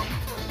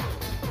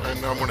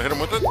 And I'm gonna hit him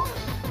with it.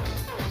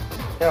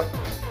 Yep.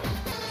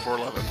 For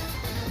 11.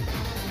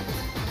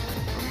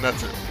 And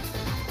that's it.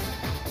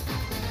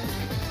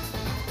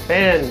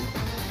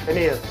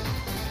 Phineas.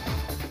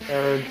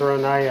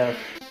 Dronaya.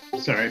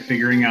 Sorry,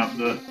 figuring out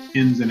the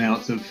ins and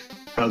outs of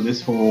how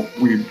this whole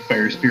weird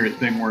fire spirit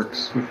thing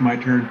works with my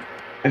turn.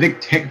 I think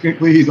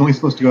technically he's only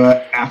supposed to go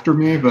after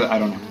me, but I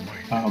don't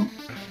know.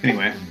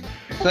 Anyway,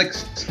 I feel like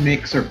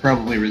snakes are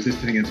probably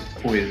resistant against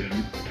poison.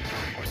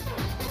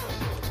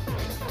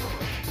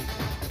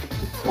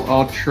 So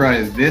I'll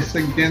try this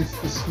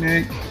against the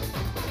snake.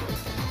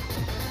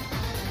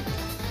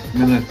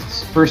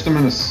 First I'm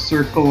gonna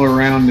circle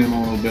around him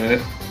a little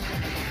bit,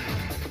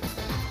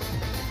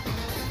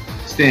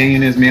 staying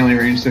in his melee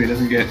range so he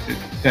doesn't get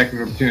attack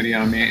of opportunity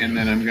on me, and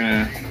then I'm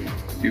gonna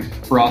do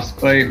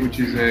frostbite, which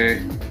is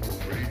a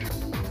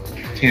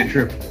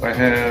cantrip I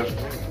have,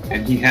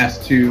 and he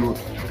has to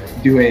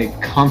do a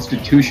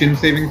Constitution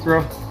saving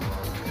throw,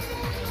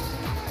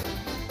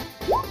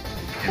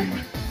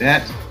 and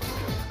that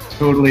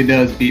totally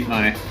does beat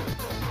my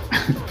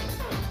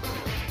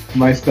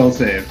my spell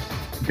save.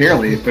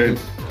 Barely, but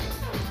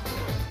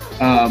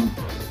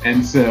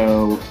and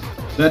so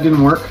that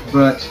didn't work,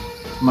 but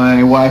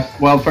my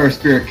wildfire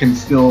spirit can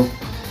still,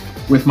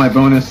 with my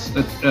bonus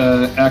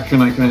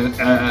action, I can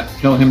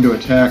tell him to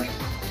attack.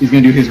 He's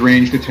going to do his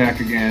ranged attack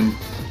again.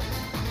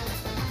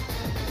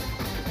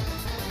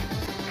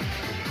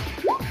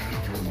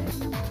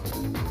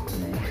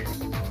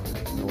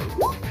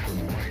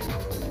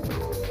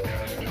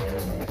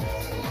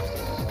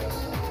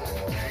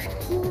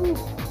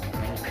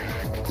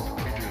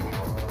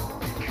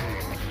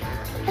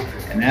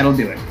 And that'll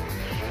do it.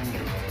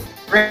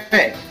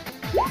 Great.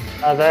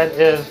 That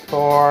is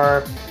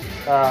for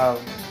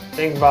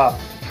Bing Bop.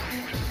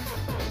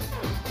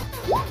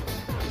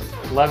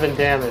 11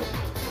 damage.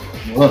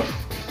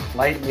 Woof.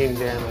 Lightning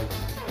damage.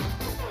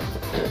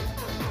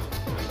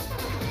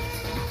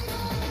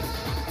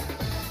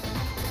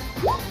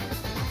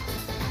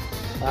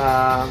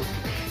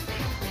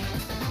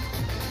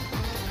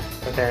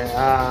 Okay,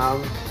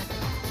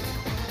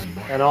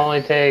 it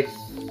only takes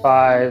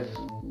 5.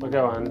 We'll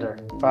go under.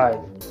 5.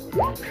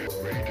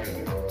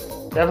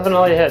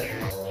 Definitely hit.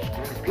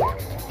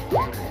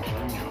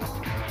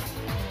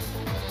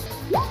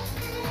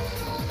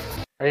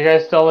 Are you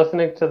guys still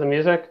listening to the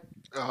music?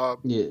 Yeah,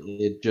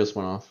 it just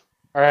went off.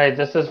 Alright,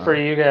 this is for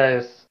you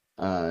guys.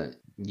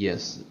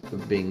 Yes,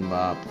 Bing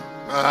Bop.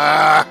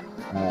 Ah!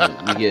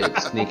 You get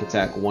sneak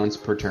attack once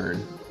per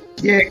turn.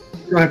 Yeah, you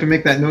don't have to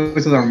make that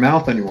noise with our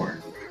mouth anymore.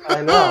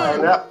 I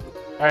know.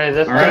 Alright,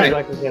 this seems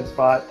like a good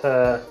spot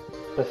to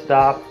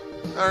stop.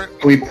 Alright.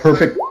 We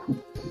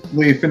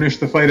perfectly finished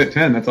the fight at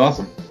 10. That's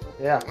awesome.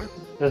 Yeah.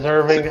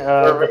 Deserving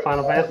of the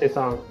Final Fantasy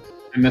song.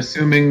 I'm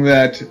assuming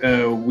that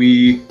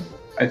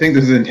I think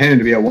this is intended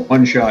to be a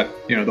one-shot,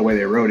 the way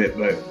they wrote it,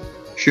 but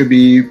should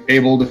be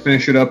able to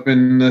finish it up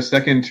in the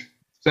second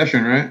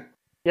session, right?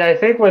 Yeah, I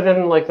think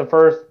within like the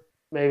first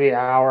maybe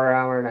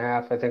hour and a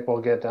half, I think we'll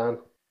get done.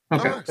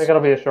 Okay. I think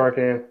it'll be a short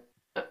game.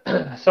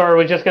 So are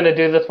we just going to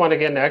do this one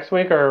again next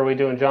week, or are we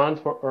doing John's,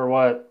 or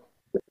what?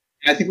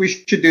 I think we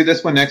should do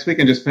this one next week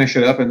and just finish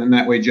it up, and then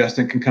that way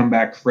Justin can come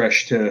back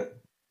fresh to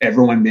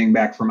everyone being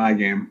back for my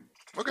game.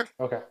 Okay.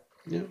 Okay.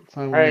 Yeah,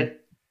 fine. All right.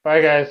 Bye,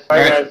 guys. All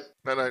right.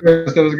 Night-night. That was